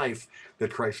that life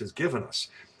that Christ has given us.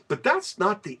 But that's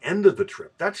not the end of the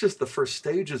trip. That's just the first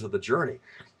stages of the journey.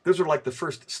 Those are like the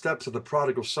first steps of the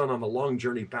prodigal son on the long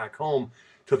journey back home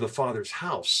to the Father's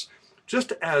house.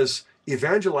 Just as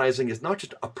evangelizing is not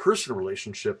just a personal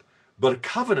relationship, but a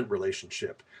covenant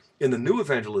relationship. In the new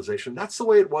evangelization, that's the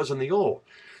way it was in the old.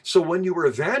 So when you were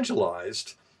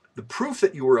evangelized, the proof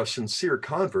that you were a sincere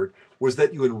convert was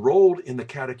that you enrolled in the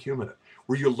catechumenate,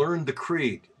 where you learned the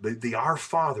creed, the Our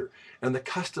Father, and the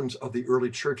customs of the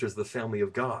early church as the family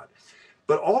of God.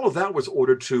 But all of that was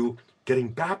ordered to getting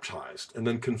baptized and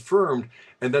then confirmed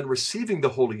and then receiving the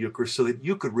Holy Eucharist so that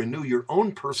you could renew your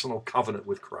own personal covenant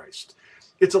with Christ.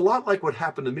 It's a lot like what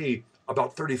happened to me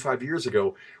about 35 years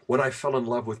ago when I fell in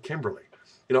love with Kimberly.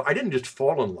 I didn't just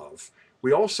fall in love.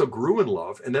 We also grew in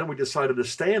love, and then we decided to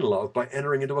stay in love by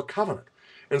entering into a covenant.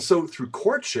 And so through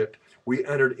courtship, we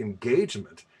entered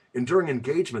engagement. And during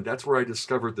engagement, that's where I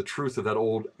discovered the truth of that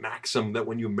old maxim that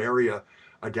when you marry a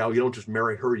gal, you don't just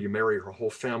marry her, you marry her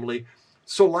whole family.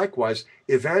 So likewise,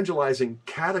 evangelizing,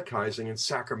 catechizing, and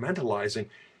sacramentalizing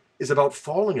is about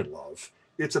falling in love.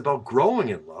 It's about growing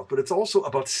in love, but it's also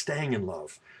about staying in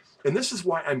love. And this is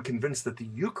why I'm convinced that the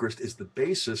Eucharist is the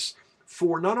basis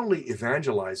for not only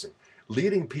evangelizing,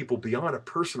 leading people beyond a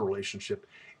personal relationship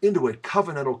into a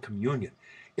covenantal communion,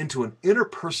 into an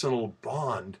interpersonal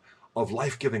bond of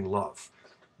life-giving love.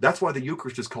 That's why the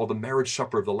Eucharist is called the marriage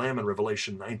supper of the Lamb in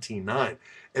Revelation 19:9,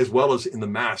 as well as in the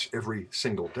Mass every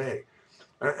single day.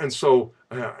 And so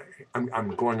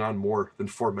I'm going on more than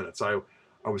 4 minutes. I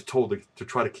was told to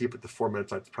try to keep it to 4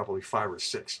 minutes. It's probably 5 or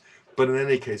 6. But in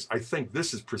any case, I think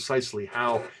this is precisely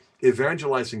how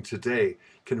evangelizing today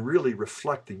can really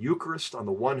reflect the Eucharist on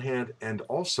the one hand and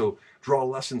also draw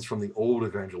lessons from the old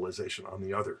evangelization on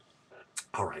the other.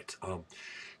 All right.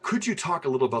 Could you talk a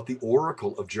little about the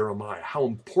oracle of Jeremiah? How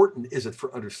important is it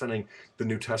for understanding the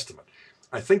New Testament?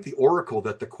 I think the oracle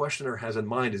that the questioner has in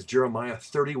mind is Jeremiah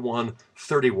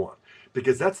 31:31,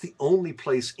 because that's the only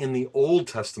place in the Old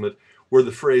Testament where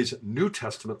the phrase New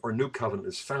Testament or New Covenant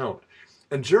is found.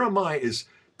 And Jeremiah is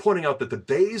pointing out that the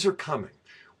days are coming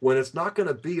when it's not going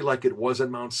to be like it was at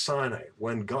Mount Sinai,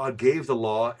 when God gave the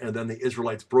law and then the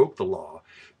Israelites broke the law,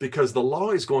 because the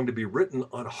law is going to be written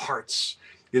on hearts.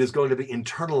 It is going to be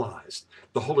internalized.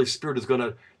 The Holy Spirit is going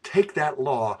to take that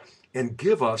law and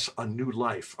give us a new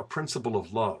life, a principle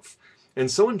of love. And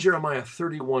so in Jeremiah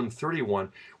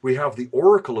 31:31, we have the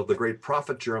oracle of the great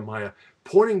prophet Jeremiah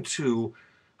pointing to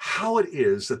how it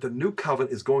is that the new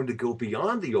covenant is going to go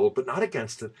beyond the old, but not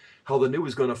against it, how the new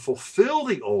is going to fulfill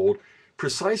the old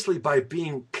precisely by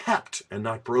being kept and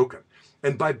not broken,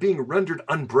 and by being rendered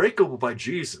unbreakable by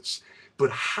Jesus.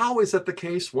 But how is that the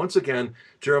case? Once again,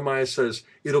 Jeremiah says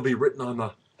it'll be written on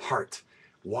the heart.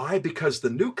 Why? Because the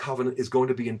new covenant is going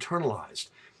to be internalized.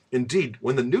 Indeed,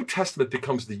 when the New Testament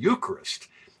becomes the Eucharist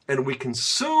and we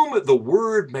consume the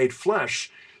Word made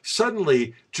flesh,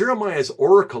 suddenly Jeremiah's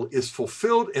oracle is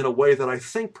fulfilled in a way that I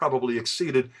think probably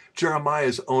exceeded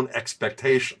Jeremiah's own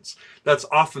expectations. That's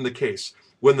often the case.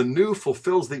 When the new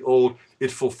fulfills the old,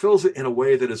 it fulfills it in a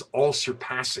way that is all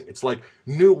surpassing. It's like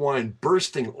new wine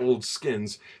bursting old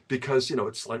skins because,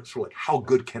 it's like sort of like, how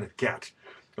good can it get?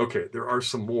 Okay, there are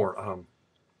some more.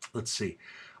 Let's see.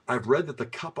 I've read that the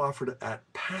cup offered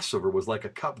at Passover was like a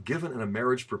cup given in a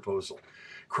marriage proposal.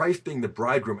 Christ being the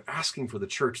bridegroom asking for the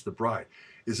church, the bride.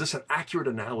 Is this an accurate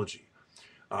analogy?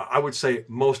 I would say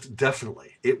most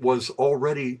definitely. It was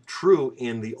already true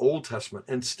in the Old Testament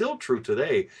and still true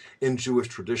today in Jewish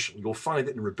tradition. You'll find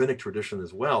it in rabbinic tradition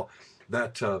as well,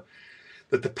 that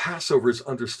the Passover is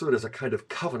understood as a kind of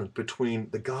covenant between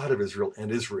the God of Israel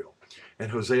and Israel.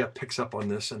 And Hosea picks up on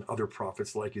this, and other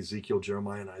prophets like Ezekiel,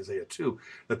 Jeremiah, and Isaiah too,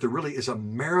 that there really is a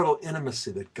marital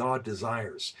intimacy that God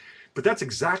desires. But that's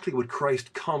exactly what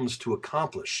Christ comes to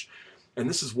accomplish. And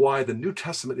this is why the New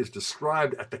Testament is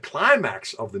described at the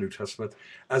climax of the New Testament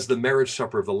as the marriage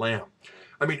supper of the Lamb.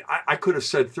 I mean, I could have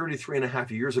said 33 and a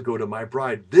half years ago to my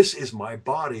bride, this is my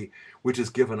body, which is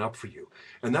given up for you.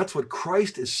 And that's what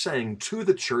Christ is saying to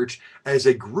the church as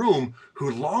a groom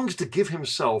who longs to give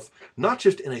himself, not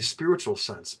just in a spiritual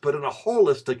sense, but in a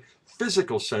holistic,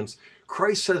 physical sense.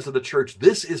 Christ says to the church,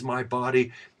 this is my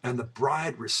body, and the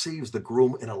bride receives the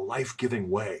groom in a life-giving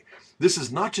way. This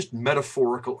is not just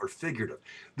metaphorical or figurative.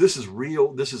 This is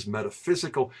real. This is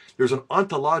metaphysical. There's an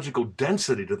ontological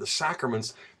density to the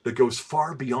sacraments that goes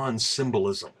far beyond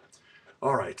symbolism.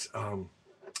 All right.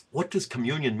 What does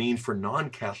communion mean for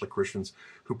non-Catholic Christians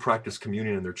who practice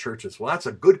communion in their churches? Well, that's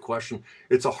a good question.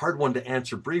 It's a hard one to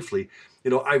answer briefly.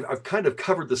 I've kind of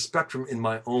covered the spectrum in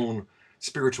my own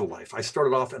spiritual life. I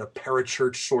started off in a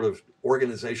parachurch sort of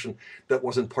organization that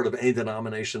wasn't part of any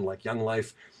denomination like Young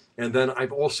Life. And then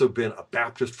I've also been a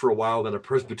Baptist for a while, then a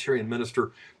Presbyterian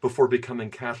minister before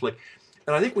becoming Catholic.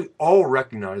 And I think we all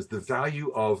recognize the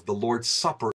value of the Lord's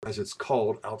Supper, as it's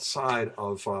called, outside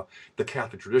of the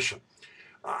Catholic tradition.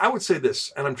 I would say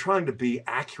this, and I'm trying to be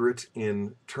accurate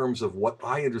in terms of what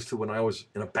I understood when I was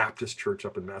in a Baptist church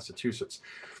up in Massachusetts.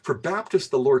 For Baptists,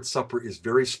 the Lord's Supper is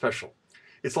very special.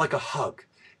 It's like a hug.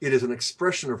 It is an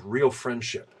expression of real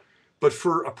friendship. But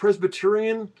for a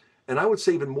Presbyterian, and I would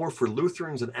say even more for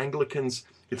Lutherans and Anglicans,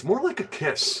 it's more like a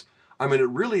kiss. I mean, it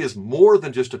really is more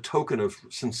than just a token of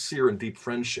sincere and deep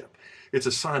friendship. It's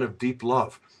a sign of deep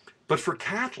love. But for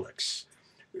Catholics,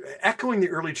 echoing the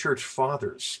early church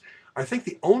fathers, I think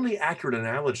the only accurate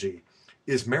analogy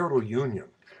is marital union,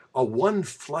 a one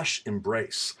flesh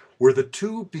embrace where the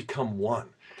two become one.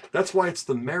 That's why it's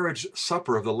the marriage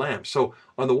supper of the Lamb. So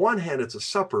on the one hand, it's a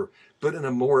supper, but in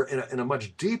a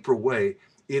much deeper way,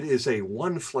 it is a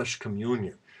one flesh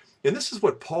communion. And this is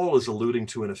what Paul is alluding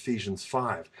to in Ephesians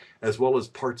 5, as well as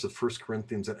parts of 1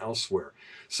 Corinthians and elsewhere.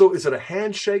 So is it a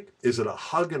handshake? Is it a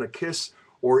hug and a kiss?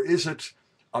 Or is it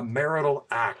a marital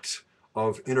act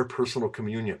of interpersonal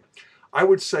communion? I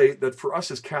would say that for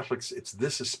us as Catholics, it's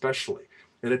this especially,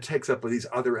 and it takes up these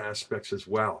other aspects as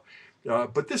well.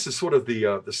 But this is sort of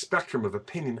the spectrum of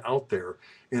opinion out there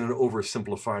in an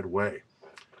oversimplified way.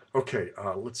 Okay,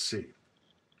 let's see.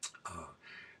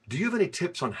 Do you have any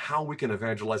tips on how we can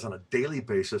evangelize on a daily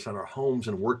basis in our homes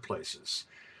and workplaces?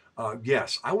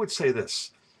 Yes, I would say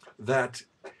this, that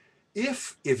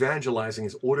if evangelizing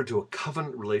is ordered to a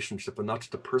covenant relationship and not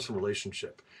just a personal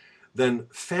relationship, then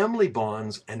family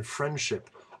bonds and friendship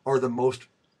are the most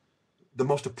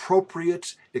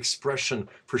appropriate expression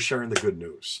for sharing the good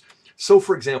news. So,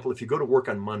 for example, if you go to work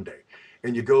on Monday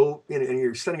and you go in and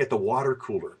you're sitting at the water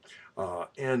cooler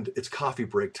and it's coffee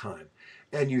break time,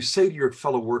 and you say to your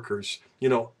fellow workers,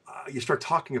 you start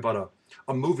talking about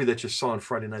a movie that you saw on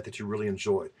Friday night that you really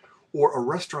enjoyed, or a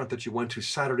restaurant that you went to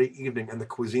Saturday evening and the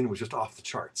cuisine was just off the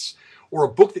charts, or a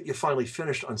book that you finally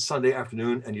finished on Sunday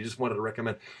afternoon and you just wanted to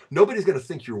recommend. Nobody's going to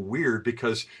think you're weird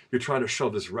because you're trying to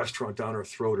shove this restaurant down our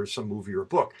throat or some movie or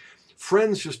book.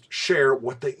 Friends just share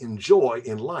what they enjoy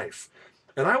in life.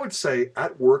 And I would say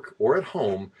at work or at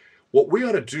home, what we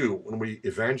ought to do when we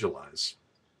evangelize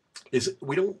is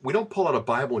we don't pull out a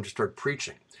Bible and just start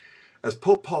preaching. As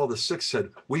Pope Paul VI said,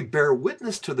 we bear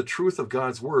witness to the truth of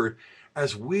God's word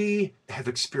as we have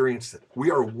experienced it.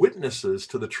 We are witnesses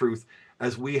to the truth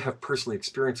as we have personally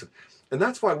experienced it. And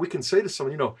that's why we can say to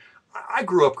someone, I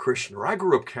grew up Christian or I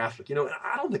grew up Catholic, and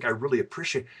I don't think I really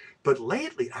appreciate it. But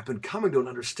lately I've been coming to an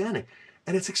understanding,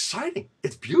 and it's exciting.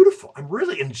 It's beautiful. I'm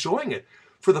really enjoying it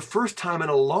for the first time in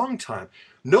a long time.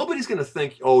 Nobody's going to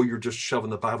think, oh, you're just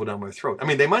shoving the Bible down my throat. I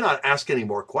mean, they might not ask any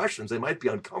more questions. They might be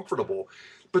uncomfortable.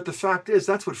 But the fact is,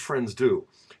 that's what friends do.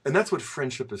 And that's what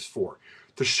friendship is for,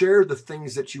 to share the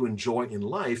things that you enjoy in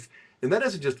life. And that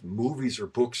isn't just movies or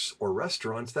books or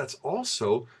restaurants. That's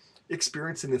also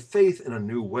experiencing the faith in a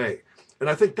new way. And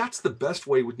I think that's the best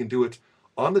way we can do it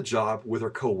on the job with our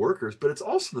coworkers, but it's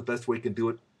also the best way we can do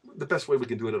it, the best way we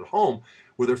can do it at home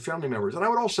with our family members. And I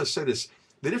would also say this,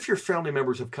 that if your family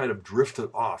members have kind of drifted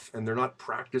off and they're not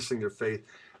practicing their faith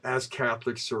as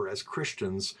Catholics or as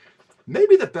Christians,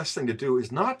 maybe the best thing to do is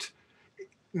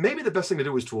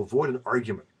to avoid an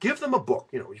argument. Give them a book.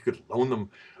 You could loan them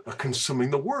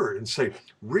Consuming the Word and say,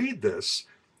 read this,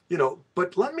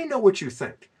 but let me know what you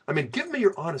think. I mean, give me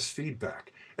your honest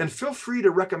feedback, and feel free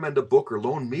to recommend a book or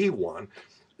loan me one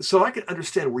so I can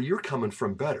understand where you're coming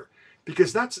from better.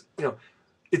 Because that's,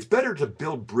 it's better to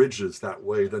build bridges that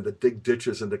way than to dig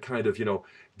ditches and to kind of,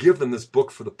 give them this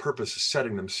book for the purpose of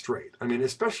setting them straight. I mean,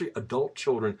 especially adult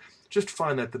children just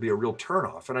find that to be a real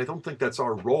turnoff. And I don't think that's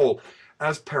our role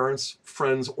as parents,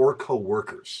 friends, or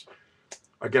co-workers.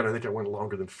 Again, I think I went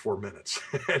longer than 4 minutes.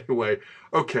 Anyway,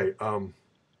 okay.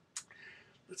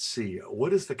 Let's see.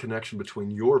 What is the connection between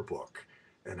your book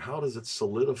and how does it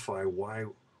solidify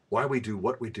why we do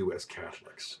what we do as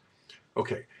Catholics?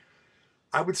 Okay.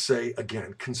 I would say,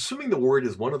 again, Consuming the Word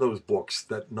is one of those books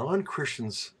that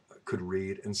non-Christians could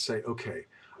read and say, okay,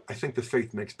 I think the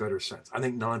faith makes better sense. I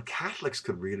think non-Catholics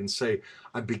could read and say,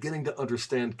 I'm beginning to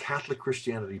understand Catholic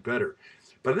Christianity better.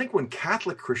 But I think when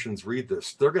Catholic Christians read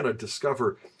this, they're going to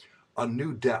discover a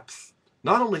new depth.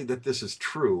 Not only that this is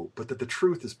true, but that the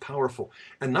truth is powerful.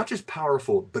 And not just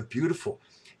powerful, but beautiful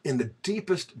in the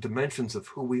deepest dimensions of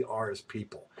who we are as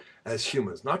people, as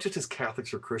humans, not just as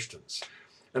Catholics or Christians.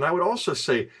 And I would also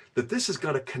say that this is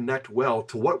going to connect well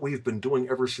to what we've been doing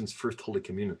ever since First Holy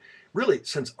Communion, really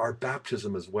since our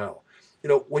baptism as well.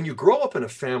 When you grow up in a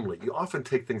family, you often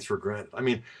take things for granted. I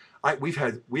mean, we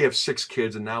have 6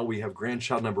 kids, and now we have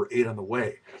grandchild number 8 on the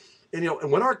way. And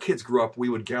and when our kids grew up, we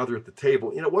would gather at the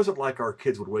table. It wasn't like our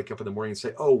kids would wake up in the morning and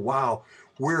say, "Oh wow,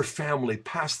 we're family.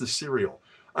 Pass the cereal."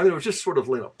 I mean, it was just sort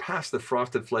of pass the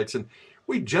Frosted Flakes, and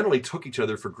we generally took each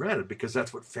other for granted because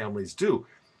that's what families do.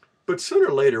 But sooner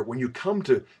or later, when you come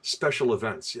to special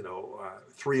events,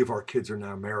 3 of our kids are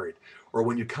now married, or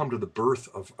when you come to the birth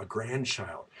of a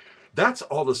grandchild, that's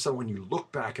all of a sudden when you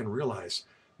look back and realize,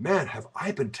 man, have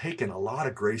I been taking a lot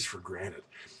of grace for granted?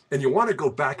 And you want to go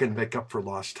back and make up for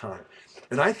lost time.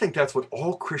 And I think that's what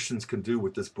all Christians can do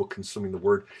with this book, Consuming the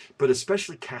Word, but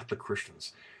especially Catholic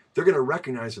Christians. They're going to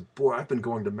recognize that, boy, I've been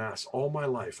going to Mass all my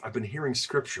life. I've been hearing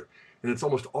Scripture. And it's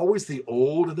almost always the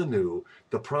old and the new.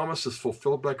 The promise is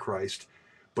fulfilled by Christ.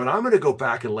 But I'm going to go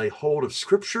back and lay hold of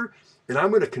Scripture, and I'm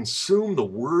going to consume the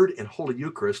Word and Holy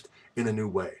Eucharist in a new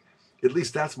way. At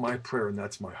least that's my prayer, and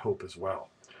that's my hope as well.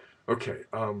 Okay,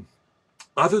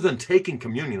 other than taking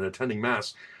communion and attending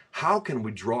Mass, how can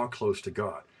we draw close to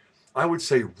God? I would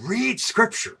say read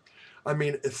Scripture. I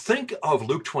mean, think of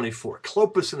Luke 24,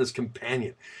 Clopas and his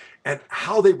companion, and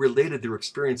how they related their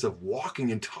experience of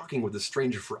walking and talking with a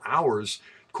stranger for hours.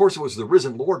 Of course, it was the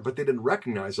risen Lord, but they didn't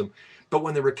recognize him. But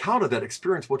when they recounted that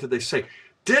experience, what did they say?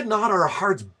 Did not our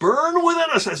hearts burn within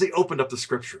us as they opened up the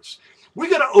Scriptures? We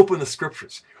got to open the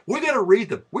Scriptures. We got to read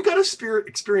them. We got to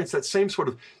experience that same sort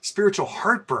of spiritual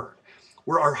heartburn,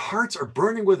 where our hearts are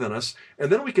burning within us,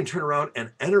 and then we can turn around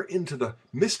and enter into the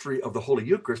mystery of the Holy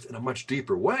Eucharist in a much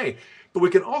deeper way. But we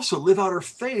can also live out our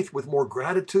faith with more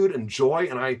gratitude and joy,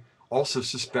 and I also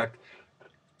suspect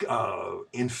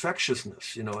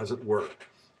infectiousness, as it were.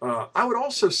 I would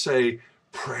also say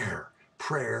prayer,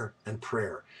 and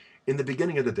prayer. In the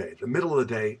beginning of the day, the middle of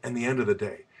the day, and the end of the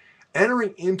day.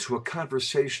 Entering into a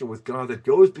conversation with God that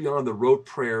goes beyond the rote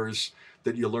prayers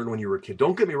that you learned when you were a kid.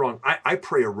 Don't get me wrong. I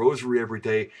pray a rosary every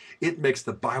day. It makes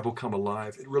the Bible come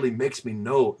alive. It really makes me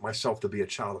know myself to be a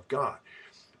child of God.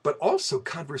 But also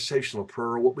conversational prayer,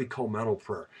 or what we call mental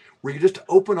prayer, where you just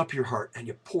open up your heart and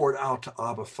you pour it out to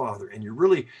Abba Father, and you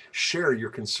really share your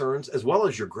concerns as well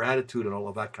as your gratitude and all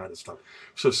of that kind of stuff.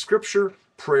 So Scripture,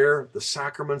 prayer, the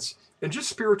sacraments, and just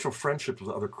spiritual friendships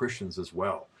with other Christians as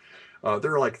well.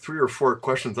 There are like 3 or 4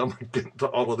 questions. I'm going to get into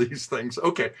all of these things.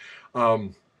 Okay.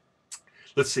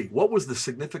 Let's see. What was the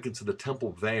significance of the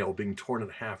temple veil being torn in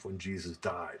half when Jesus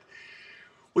died?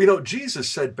 Well, Jesus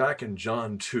said back in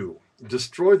John 2,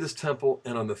 destroy this temple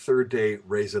and on the 3rd day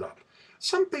raise it up.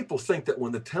 Some people think that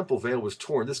when the temple veil was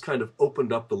torn, this kind of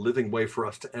opened up the living way for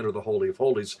us to enter the Holy of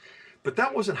Holies. But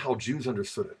that wasn't how Jews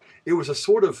understood it. It was a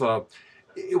sort of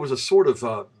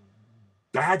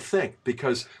bad thing,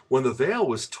 because when the veil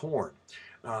was torn,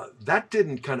 that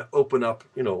didn't kind of open up,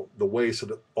 the way so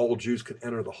that all Jews could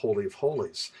enter the Holy of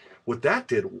Holies. What that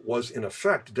did was, in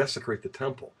effect, desecrate the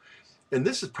temple. And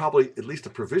this is probably at least a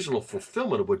provisional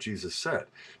fulfillment of what Jesus said.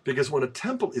 Because when a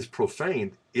temple is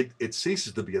profaned, it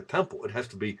ceases to be a temple. It has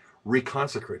to be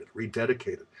reconsecrated,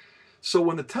 rededicated. So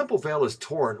when the temple veil is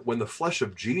torn, when the flesh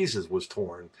of Jesus was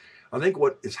torn, I think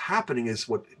what is happening is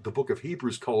what the book of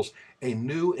Hebrews calls a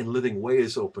new and living way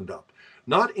is opened up.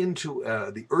 Not into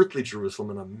the earthly Jerusalem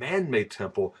and a man-made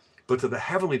temple, but to the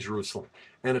heavenly Jerusalem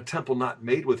and a temple not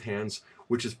made with hands,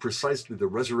 which is precisely the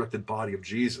resurrected body of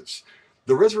Jesus.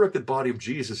 The resurrected body of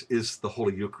Jesus is the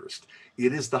Holy Eucharist.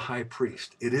 It is the high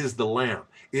priest. It is the lamb.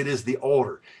 It is the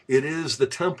altar. It is the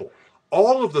temple.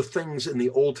 All of the things in the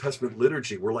Old Testament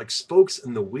liturgy were like spokes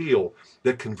in the wheel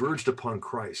that converged upon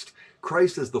Christ.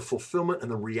 Christ is the fulfillment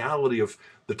and the reality of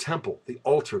the temple, the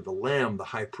altar, the lamb, the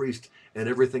high priest, and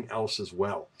everything else as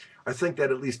well. I think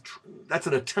that at least that's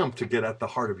an attempt to get at the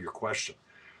heart of your question.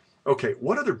 Okay,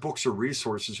 what other books or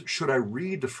resources should I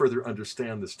read to further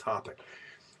understand this topic?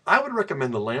 I would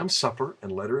recommend The Lamb's Supper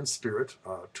and Letter and Spirit,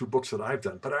 two books that I've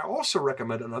done. But I also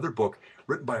recommend another book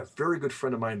written by a very good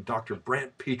friend of mine, Dr.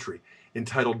 Brant Petrie,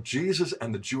 entitled Jesus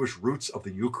and the Jewish Roots of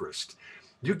the Eucharist.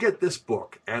 You get this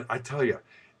book, and I tell you,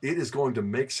 it is going to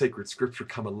make sacred scripture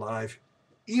come alive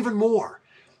even more.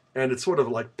 And it sort of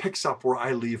like picks up where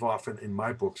I leave off in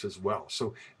my books as well.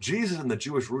 So Jesus and the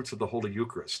Jewish Roots of the Holy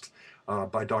Eucharist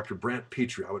by Dr. Brant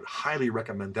Petrie. I would highly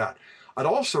recommend that. I'd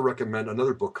also recommend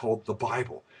another book called The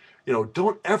Bible. You know,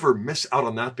 don't ever miss out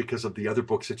on that because of the other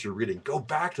books that you're reading. Go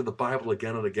back to the Bible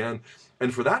again and again.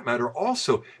 And for that matter,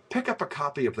 also pick up a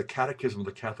copy of the Catechism of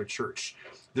the Catholic Church.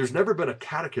 There's never been a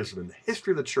catechism in the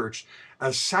history of the church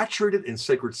as saturated in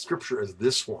sacred scripture as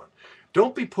this one.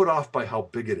 Don't be put off by how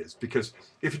big it is, because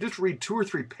if you just read 2 or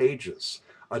 3 pages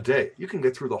a day, you can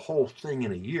get through the whole thing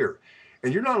in a year.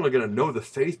 And you're not only going to know the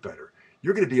faith better,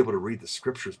 you're going to be able to read the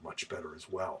scriptures much better as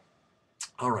well.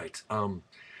 All right.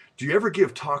 Do you ever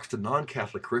give talks to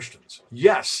non-Catholic Christians?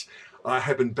 Yes. I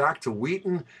have been back to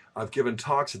Wheaton. I've given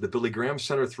talks at the Billy Graham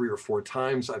Center 3 or 4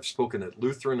 times. I've spoken at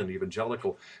Lutheran and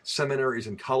evangelical seminaries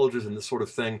and colleges and this sort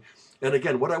of thing. And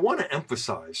again, what I want to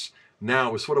emphasize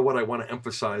now is sort of what I want to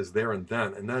emphasize there and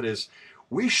then, and that is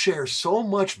we share so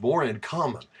much more in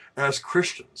common as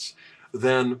Christians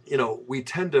than, we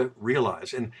tend to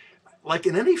realize. And like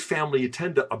in any family, you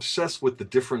tend to obsess with the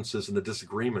differences and the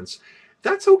disagreements.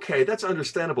 That's okay, that's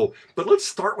understandable, but let's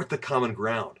start with the common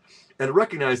ground and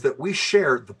recognize that we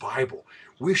share the Bible,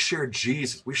 we share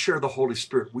Jesus, we share the Holy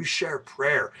Spirit, we share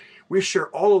prayer, we share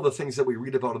all of the things that we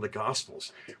read about in the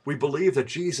Gospels. We believe that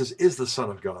Jesus is the Son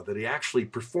of God, that he actually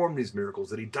performed these miracles,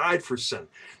 that he died for sin,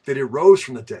 that he rose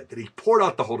from the dead, that he poured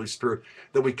out the Holy Spirit,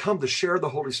 that we come to share the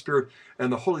Holy Spirit,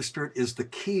 and the Holy Spirit is the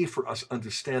key for us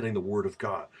understanding the Word of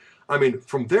God. I mean,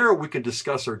 from there we can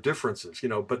discuss our differences,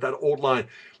 but that old line,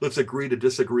 let's agree to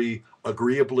disagree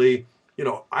agreeably,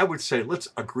 I would say let's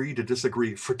agree to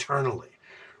disagree fraternally.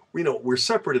 We're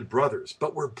separated brothers,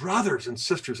 but we're brothers and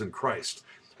sisters in Christ.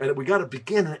 And we got to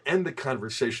begin and end the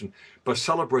conversation by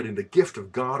celebrating the gift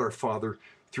of God our Father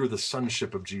through the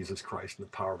sonship of Jesus Christ and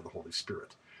the power of the Holy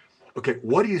Spirit. Okay,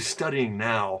 what are you studying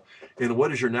now, and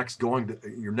what is your next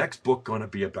book going to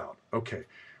be about? Okay.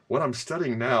 What I'm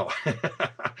studying now,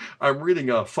 I'm reading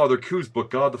Father Ku's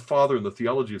book, God the Father and the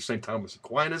Theology of St. Thomas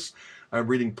Aquinas. I'm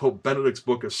reading Pope Benedict's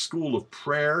book, A School of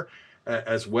Prayer,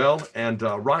 as well, and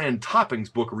Ryan Topping's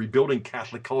book, Rebuilding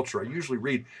Catholic Culture. I usually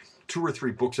read 2 or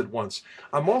 3 books at once.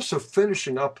 I'm also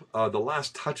finishing up the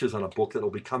last touches on a book that will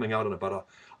be coming out in about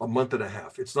a month and a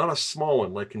half. It's not a small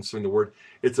one, like Considering the Word.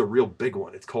 It's a real big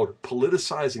one. It's called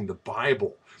Politicizing the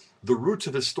Bible, the Roots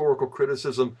of Historical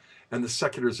Criticism and the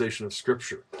Secularization of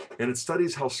Scripture. And it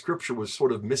studies how Scripture was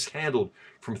sort of mishandled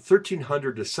from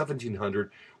 1300 to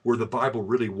 1700, where the Bible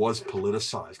really was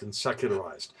politicized and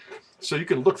secularized. So you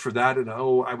can look for that in,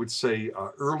 I would say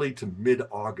early to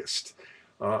mid-August.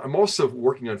 I'm also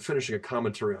working on finishing a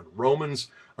commentary on Romans,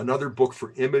 another book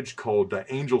for Image called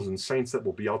Angels and Saints that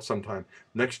will be out sometime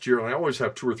next year. And I always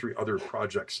have 2 or 3 other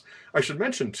projects. I should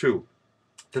mention, too,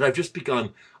 that I've just begun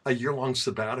a year-long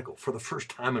sabbatical for the first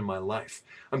time in my life.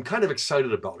 I'm kind of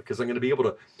excited about it because I'm going to be able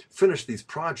to finish these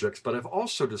projects, but I've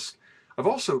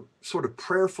also sort of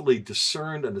prayerfully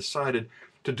discerned and decided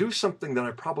to do something that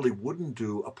I probably wouldn't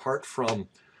do apart from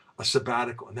a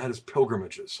sabbatical, and that is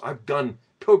pilgrimages. I've done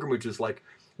pilgrimages like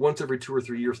once every 2 or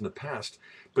 3 years in the past,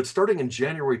 but starting in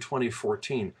January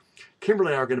 2014,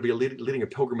 Kimberly and I are going to be leading a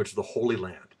pilgrimage to the Holy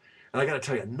Land. And I got to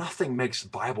tell you, nothing makes the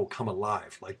Bible come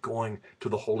alive like going to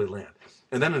the Holy Land.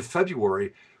 And then in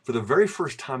February, for the very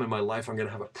first time in my life, I'm going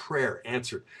to have a prayer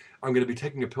answered. I'm going to be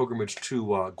taking a pilgrimage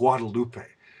to Guadalupe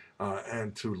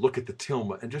and to look at the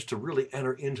tilma and just to really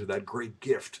enter into that great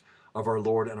gift of our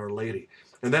Lord and Our Lady.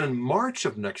 And then in March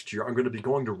of next year, I'm going to be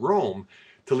going to Rome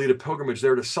to lead a pilgrimage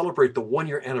there to celebrate the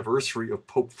 1-year anniversary of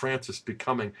Pope Francis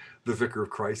becoming the Vicar of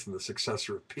Christ and the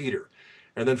successor of Peter.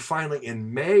 And then finally,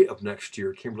 in May of next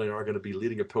year, Kimberly and I are going to be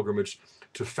leading a pilgrimage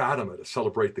to Fatima to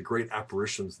celebrate the great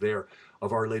apparitions there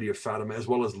of Our Lady of Fatima, as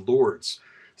well as Lourdes.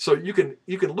 So you can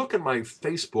look at my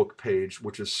Facebook page,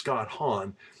 which is Scott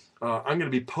Hahn. I'm going to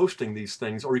be posting these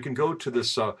things, or you can go to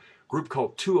this group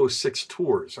called 206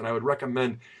 Tours, and I would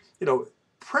recommend,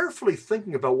 prayerfully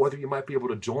thinking about whether you might be able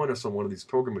to join us on one of these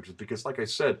pilgrimages, because like I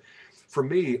said, for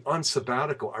me, on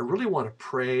sabbatical, I really want to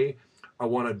pray. I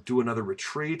want to do another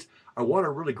retreat. I want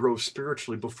to really grow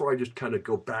spiritually before I just kind of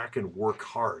go back and work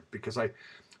hard, because I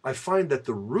find that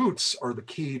the roots are the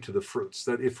key to the fruits,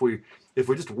 that if we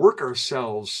just work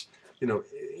ourselves,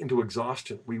 into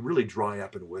exhaustion, we really dry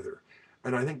up and wither.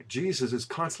 And I think Jesus is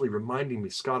constantly reminding me,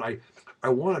 Scott, I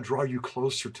want to draw you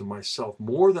closer to myself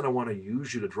more than I want to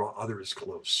use you to draw others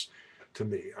close to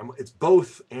me. It's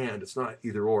both and, it's not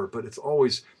either or, but it's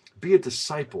always be a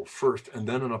disciple first and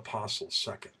then an apostle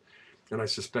second. And I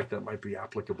suspect that might be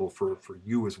applicable for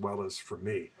you as well as for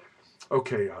me.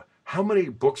 Okay, how many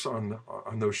books on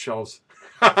those shelves?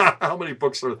 How many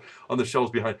books are on the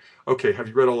shelves behind? Okay, have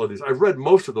you read all of these? I've read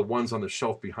most of the ones on the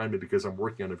shelf behind me because I'm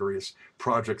working on various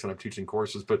projects and I'm teaching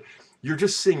courses, but you're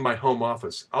just seeing my home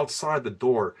office. Outside the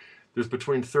door, there's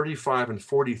between 35 and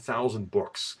 40,000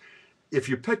 books. If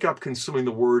you pick up Consuming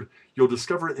the Word, you'll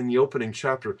discover in the opening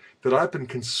chapter that I've been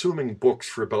consuming books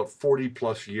for about 40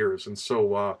 plus years. And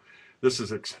so this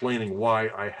is explaining why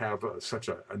I have such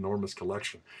an enormous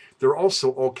collection. They're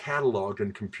also all cataloged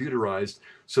and computerized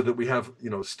so that we have,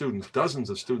 students,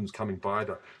 dozens of students coming by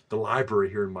the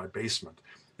library here in my basement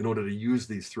in order to use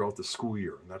these throughout the school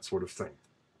year and that sort of thing.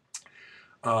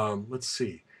 Let's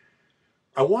see.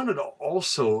 I wanted to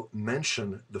also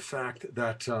mention the fact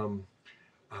that,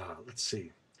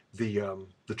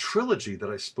 the trilogy that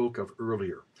I spoke of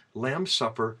earlier, Lamb's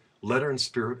Supper, Letter and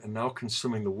Spirit, and now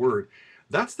Consuming the Word,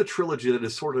 that's the trilogy that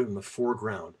is sort of in the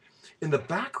foreground. In the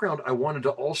background, I wanted to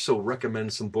also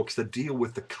recommend some books that deal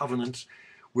with the covenant,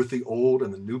 with the Old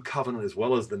and the New Covenant, as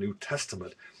well as the New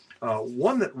Testament.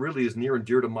 One that really is near and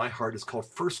dear to my heart is called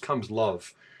First Comes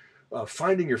Love,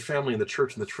 Finding Your Family in the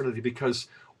Church and the Trinity, because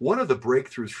one of the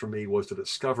breakthroughs for me was to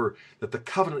discover that the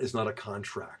covenant is not a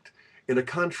contract. In a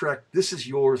contract, this is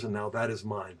yours and now that is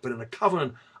mine. But in a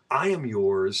covenant, I am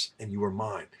yours and you are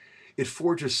mine. It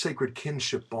forges sacred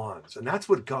kinship bonds. And that's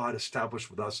what God established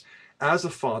with us as a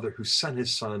Father who sent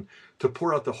his Son to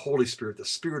pour out the Holy Spirit, the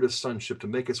Spirit of sonship, to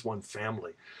make us one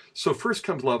family. So first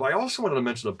comes love. I also wanted to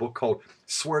mention a book called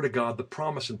Swear to God, The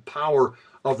Promise and Power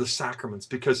of the Sacraments,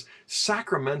 because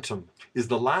sacramentum is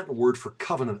the Latin word for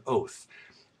covenant oath.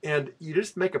 And you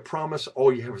just make a promise,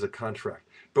 all you have is a contract.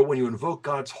 But when you invoke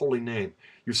God's holy name,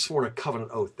 you've sworn a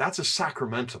covenant oath. That's a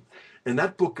sacramentum. And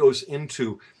that book goes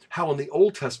into how in the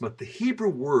Old Testament, the Hebrew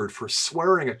word for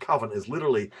swearing a covenant is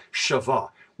literally shavah,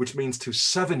 which means to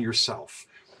seven yourself.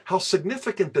 How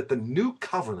significant that the new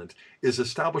covenant is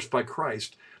established by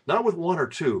Christ, not with one or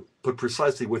two, but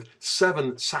precisely with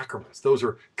 7 sacraments. Those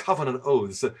are covenant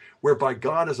oaths whereby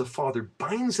God as a Father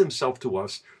binds himself to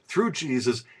us through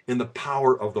Jesus in the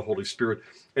power of the Holy Spirit.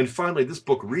 And finally, this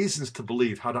book, Reasons to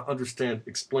Believe, How to Understand,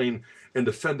 Explain, and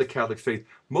Defend the Catholic Faith,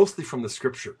 mostly from the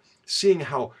Scripture, seeing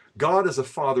how God is a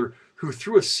Father who,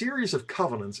 through a series of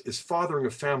covenants, is fathering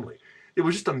a family. It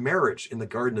was just a marriage in the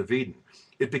Garden of Eden.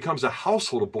 It becomes a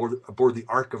household aboard the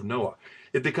Ark of Noah.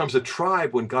 It becomes a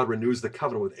tribe when God renews the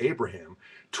covenant with Abraham.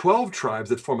 12 tribes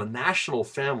that form a national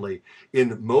family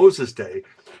in Moses' day.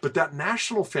 But that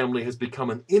national family has become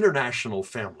an international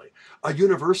family, a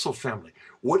universal family.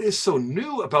 What is so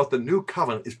new about the new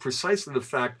covenant is precisely the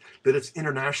fact that it's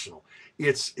international.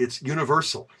 It's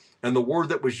universal. And the word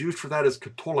that was used for that is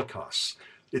katholikos.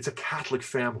 It's a Catholic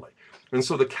family. And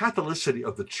so the Catholicity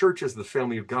of the church as the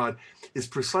family of God is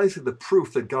precisely the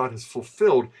proof that God has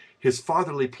fulfilled his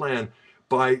fatherly plan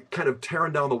by kind of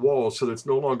tearing down the walls so that it's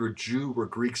no longer Jew or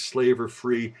Greek, slave or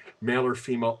free, male or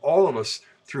female. All of us,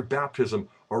 through baptism,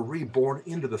 are reborn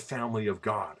into the family of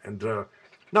God. And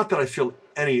not that I feel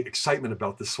any excitement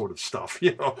about this sort of stuff,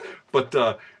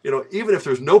 but even if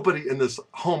there's nobody in this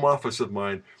home office of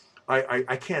mine,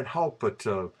 I can't help but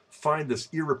find this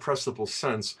irrepressible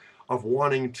sense of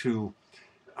wanting to,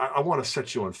 I want to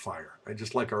set you on fire. I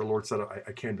just like our Lord said,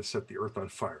 I came to set the earth on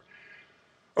fire.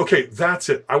 Okay, that's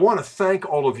it. I want to thank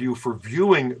all of you for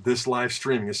viewing this live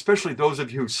streaming, especially those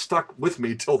of you who stuck with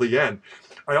me till the end.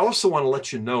 I also want to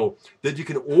let you know that you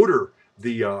can order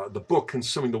the book,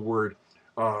 Consuming the Word,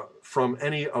 from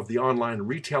any of the online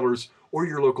retailers, or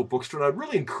your local bookstore. And I'd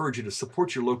really encourage you to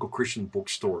support your local Christian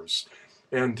bookstores.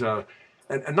 And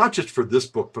not just for this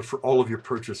book, but for all of your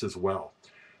purchase as well.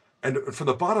 And from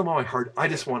the bottom of my heart, I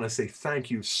just want to say thank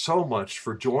you so much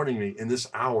for joining me in this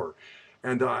hour.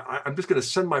 And I'm just going to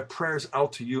send my prayers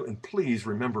out to you. And please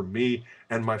remember me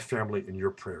and my family in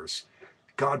your prayers.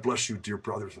 God bless you, dear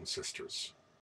brothers and sisters.